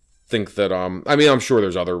I think that I mean, I'm sure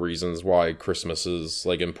there's other reasons why Christmas is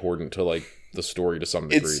like important to like the story to some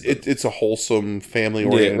degree. It's a wholesome family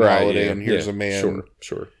oriented holiday, and here's a man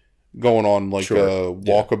sure going on like a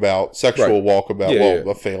walkabout, sexual walkabout,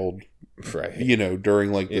 a failed, you know,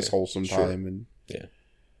 during like this wholesome time. And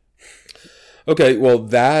okay, well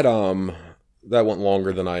that went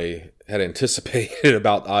longer than I had anticipated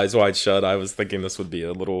about Eyes Wide Shut. I was thinking this would be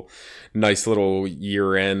a nice little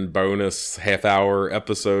year-end bonus half-hour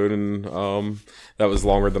episode, and that was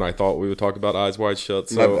longer than I thought we would talk about Eyes Wide Shut.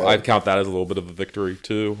 So I'd count that as a little bit of a victory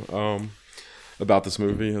too, about this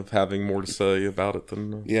movie, of having more to say about it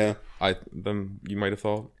than you might have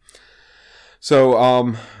thought.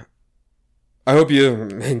 So I hope you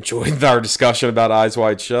enjoyed our discussion about Eyes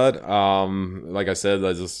Wide Shut. Like I said,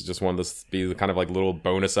 I just wanted this to be kind of like a little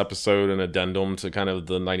bonus episode, an addendum to kind of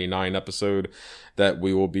the 99 episode that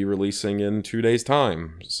we will be releasing in 2 days'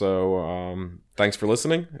 time. So thanks for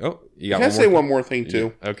listening. Oh, Can I say one more thing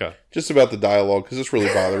too? Yeah. Okay. Just about the dialogue, because this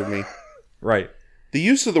really bothered me. Right. The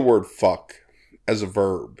use of the word fuck as a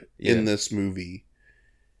verb in this movie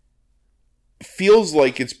feels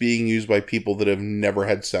like it's being used by people that have never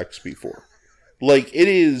had sex before. Like, it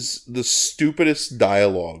is the stupidest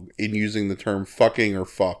dialogue in using the term fucking or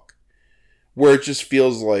fuck, where it just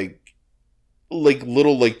feels like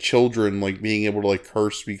little like children like being able to like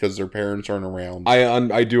curse because their parents aren't around.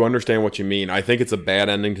 I do understand what you mean. I think it's a bad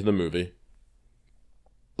ending to the movie.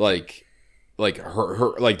 Like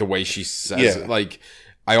her like the way she says it. Like,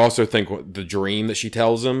 I also think the dream that she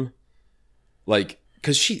tells him, like,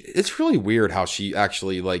 because it's really weird how she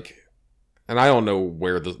actually like, and I don't know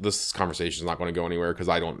where this conversation is not going to go anywhere because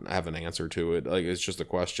I don't have an answer to it. Like, it's just a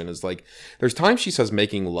question. It's like, there's times she says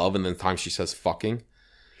making love and then times she says fucking.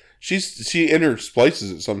 She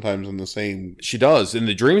intersplices it sometimes in the same. She does. In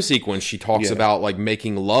the dream sequence, she talks about like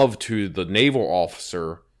making love to the naval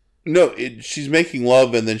officer. No, she's making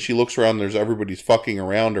love, and then she looks around. There's everybody's fucking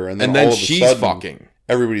around her, and then all of she's a sudden, fucking.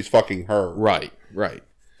 Everybody's fucking her. Right.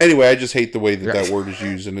 Anyway, I just hate the way that word is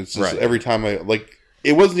used, and it's just every time I like.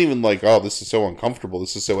 It wasn't even like, oh, this is so uncomfortable.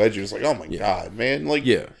 This is so edgy. It's like, oh my god, man! Like,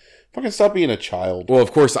 fucking stop being a child. Well,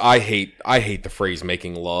 of course, I hate the phrase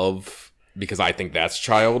 "making love." Because I think that's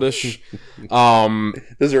childish.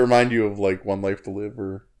 Does it remind you of like One Life to Live,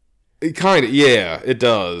 or it kind of? Yeah, it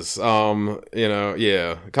does. Kind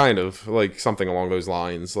of like something along those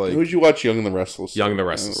lines. Like, would you watch Young and the Restless? Young and the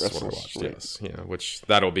Restless is what I watched. Right. Yes, which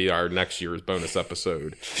that'll be our next year's bonus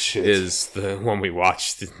episode. Is the one we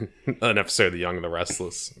watched an episode of the Young and the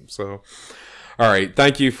Restless. So, all right,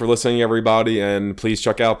 thank you for listening, everybody, and please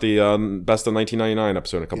check out the Best of 1999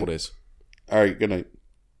 episode in a couple days. All right, good night.